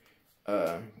everywhere.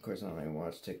 Of course, I don't even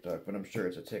watch TikTok, but I'm sure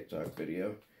it's a TikTok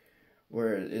video.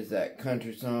 Where is that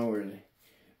country song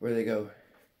where they go,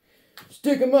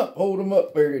 stick 'em up, hold 'em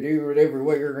up, or do whatever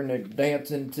way you're gonna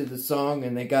dance into the song,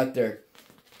 and they got their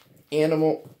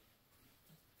animal,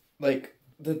 like,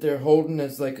 that they're holding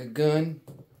as like a gun.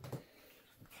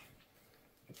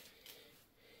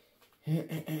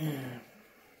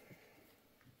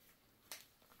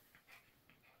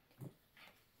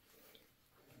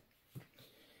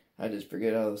 I just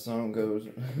forget how the song goes.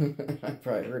 I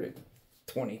probably heard it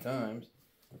 20 times.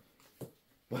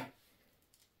 What?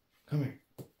 Come here.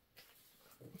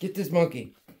 Get this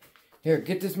monkey. Here,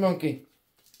 get this monkey.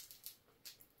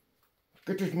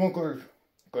 Get this monkey.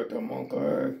 Get the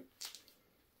monkey.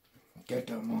 Get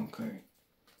the monkey.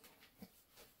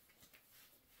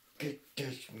 Get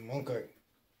this monkey.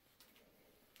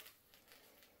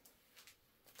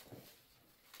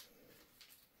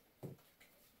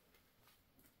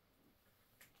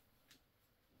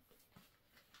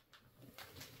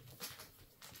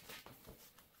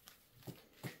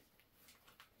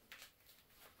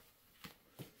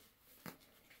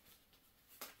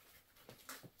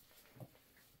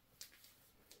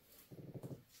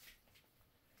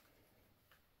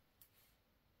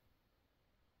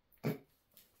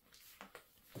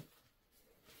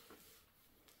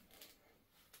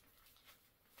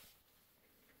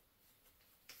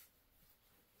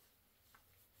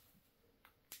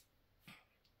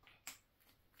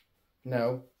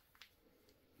 No.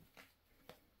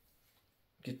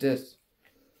 Get this.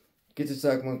 Get the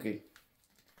sock monkey.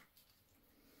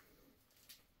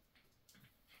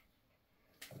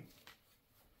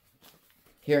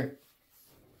 Here.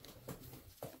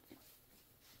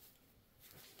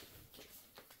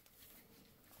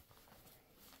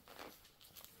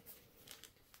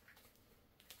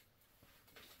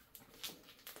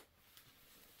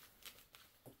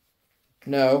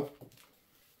 No.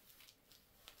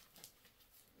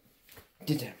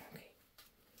 Get that monkey.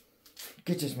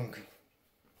 Get this monkey.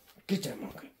 Get that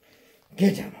monkey.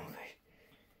 Get that monkey.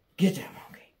 Get that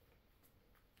monkey.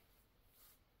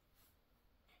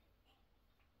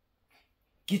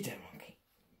 Get that monkey.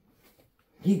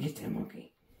 You get that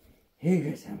monkey. Here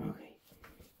gets that monkey.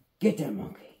 Get that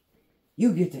monkey.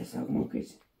 You get that suck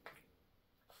monkeys.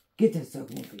 Get that suck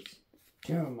monkeys.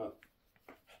 Tear them up.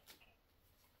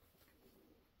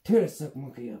 Tear that suck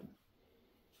monkey up.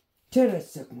 Tear that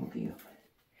suck monkey up.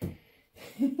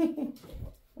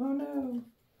 Oh no.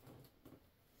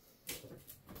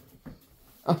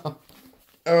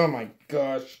 Oh my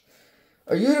gosh.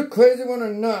 Are you the crazy one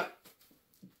or not?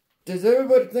 Does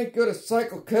everybody think you're the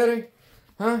psycho kitty?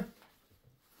 Huh?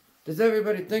 Does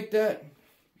everybody think that?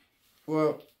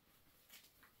 Well,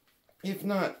 if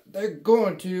not, they're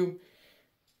going to.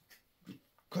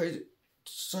 Crazy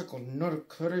psycho nutter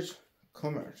cutters.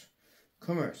 Commerce.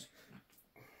 Commerce.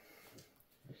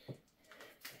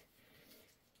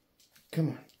 Come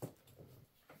on.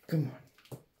 Come on.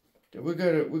 We're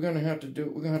gonna have to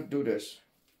do this.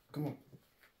 Come on.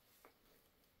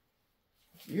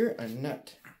 You're a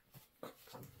nut.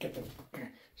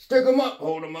 Stick 'em up,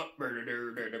 hold 'em up.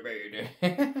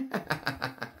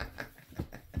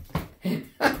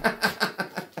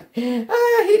 He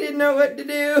didn't know what to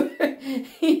do.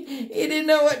 He didn't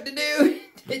know what to do.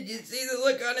 Did you see the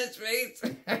look on his face?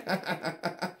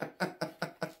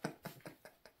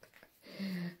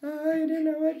 Oh, he didn't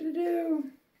know what to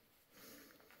do.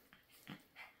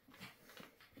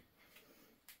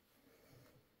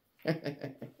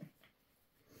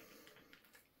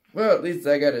 Well, at least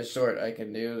I got a short I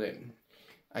can do that.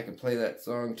 I can play that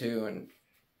song too and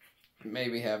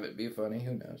maybe have it be funny.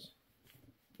 Who knows?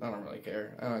 I don't really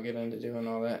care. I don't get into doing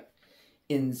all that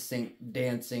in sync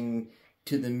dancing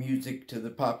to the music, to the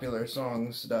popular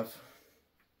song stuff.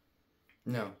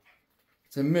 No.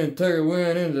 So me and Tigger, we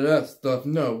ain't into that stuff.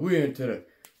 No, we into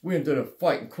the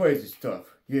fighting crazy stuff.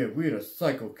 Yeah, we the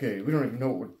psycho kid. We don't even know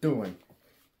what we're doing.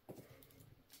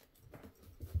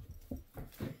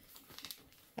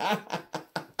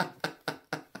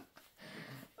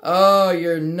 Oh,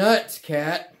 you're nuts,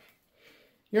 cat.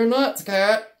 You're nuts,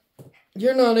 cat.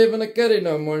 You're not even a kitty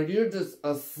no more. You're just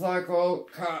a psycho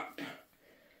cat.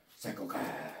 Psycho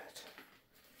cat.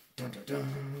 Dun dun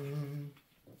dun.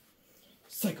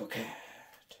 Psycho cat.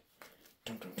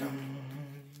 Dun dun dun.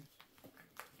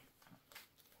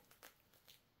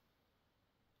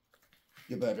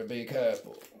 You better be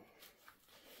careful.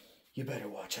 You better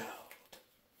watch out.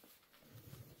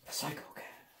 The psycho cat.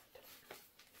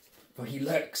 For he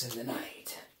lurks in the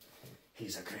night.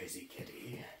 He's a crazy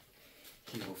kitty.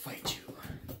 He will fight you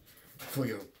for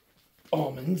your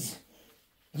almonds,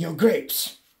 your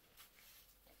grapes.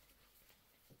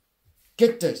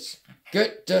 Get this.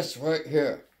 Get this right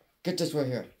here. Get this right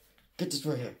here. Get this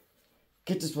right here.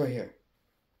 Get this right here.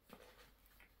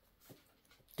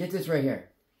 Get this right here.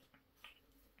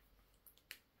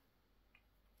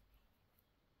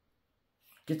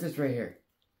 Get this right here.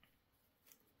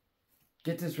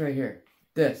 Get this right here.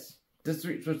 This. This is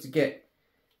what you're supposed to get.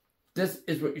 This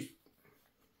is what you...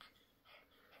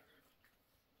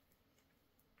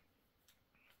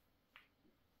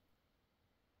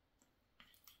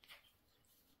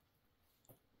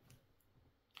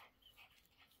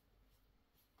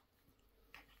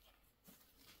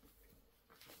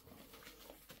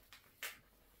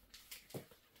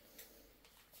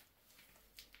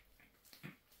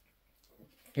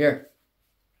 Here.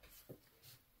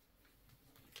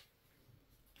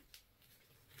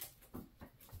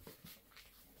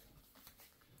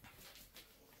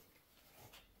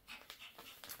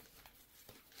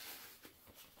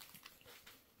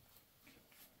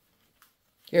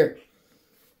 Here.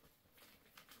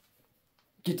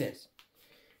 Get this.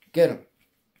 Get him.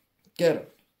 Get him.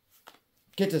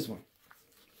 Get this one.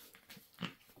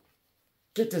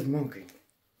 Get this monkey.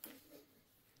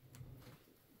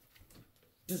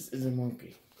 This is a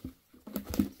monkey.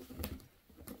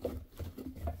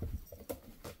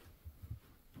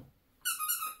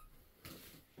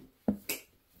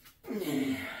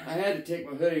 I had to take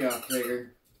my hoodie off,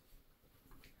 Tigger.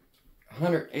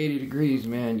 180 degrees,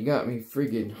 man. You got me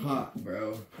friggin' hot,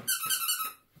 bro.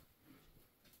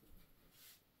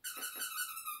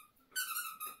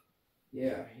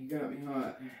 Yeah, you got me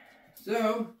hot.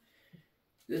 So,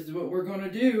 this is what we're going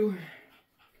to do.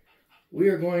 We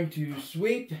are going to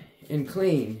sweep and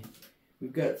clean.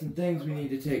 We've got some things we need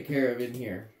to take care of in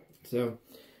here. So,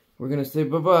 we're going to say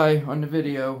bye-bye on the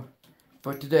video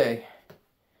for today.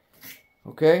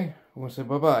 Okay? We're going to say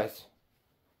bye-byes.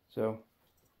 So,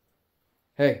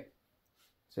 hey,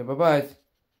 say bye-byes.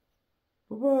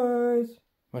 Bye-byes.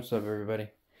 Much love, everybody.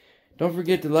 Don't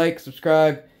forget to like,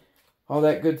 subscribe, all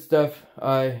that good stuff.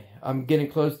 I'm getting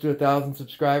close to 1,000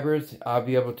 subscribers. I'll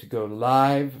be able to go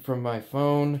live from my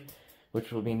phone,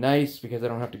 which will be nice because I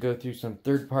don't have to go through some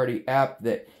third-party app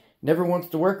that never wants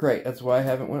to work right. That's why I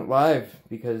haven't went live,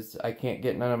 because I can't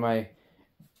get none of my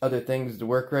other things to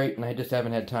work right, and I just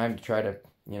haven't had time to try to,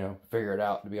 you know, figure it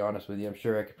out, to be honest with you. I'm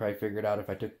sure I could probably figure it out if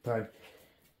I took the time.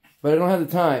 But I don't have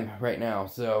the time right now,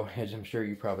 so as I'm sure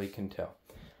you probably can tell.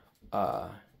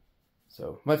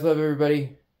 So, much love,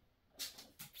 everybody.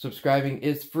 Subscribing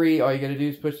is free. All you gotta do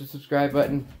is push the subscribe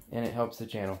button, and it helps the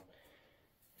channel.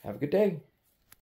 Have a good day.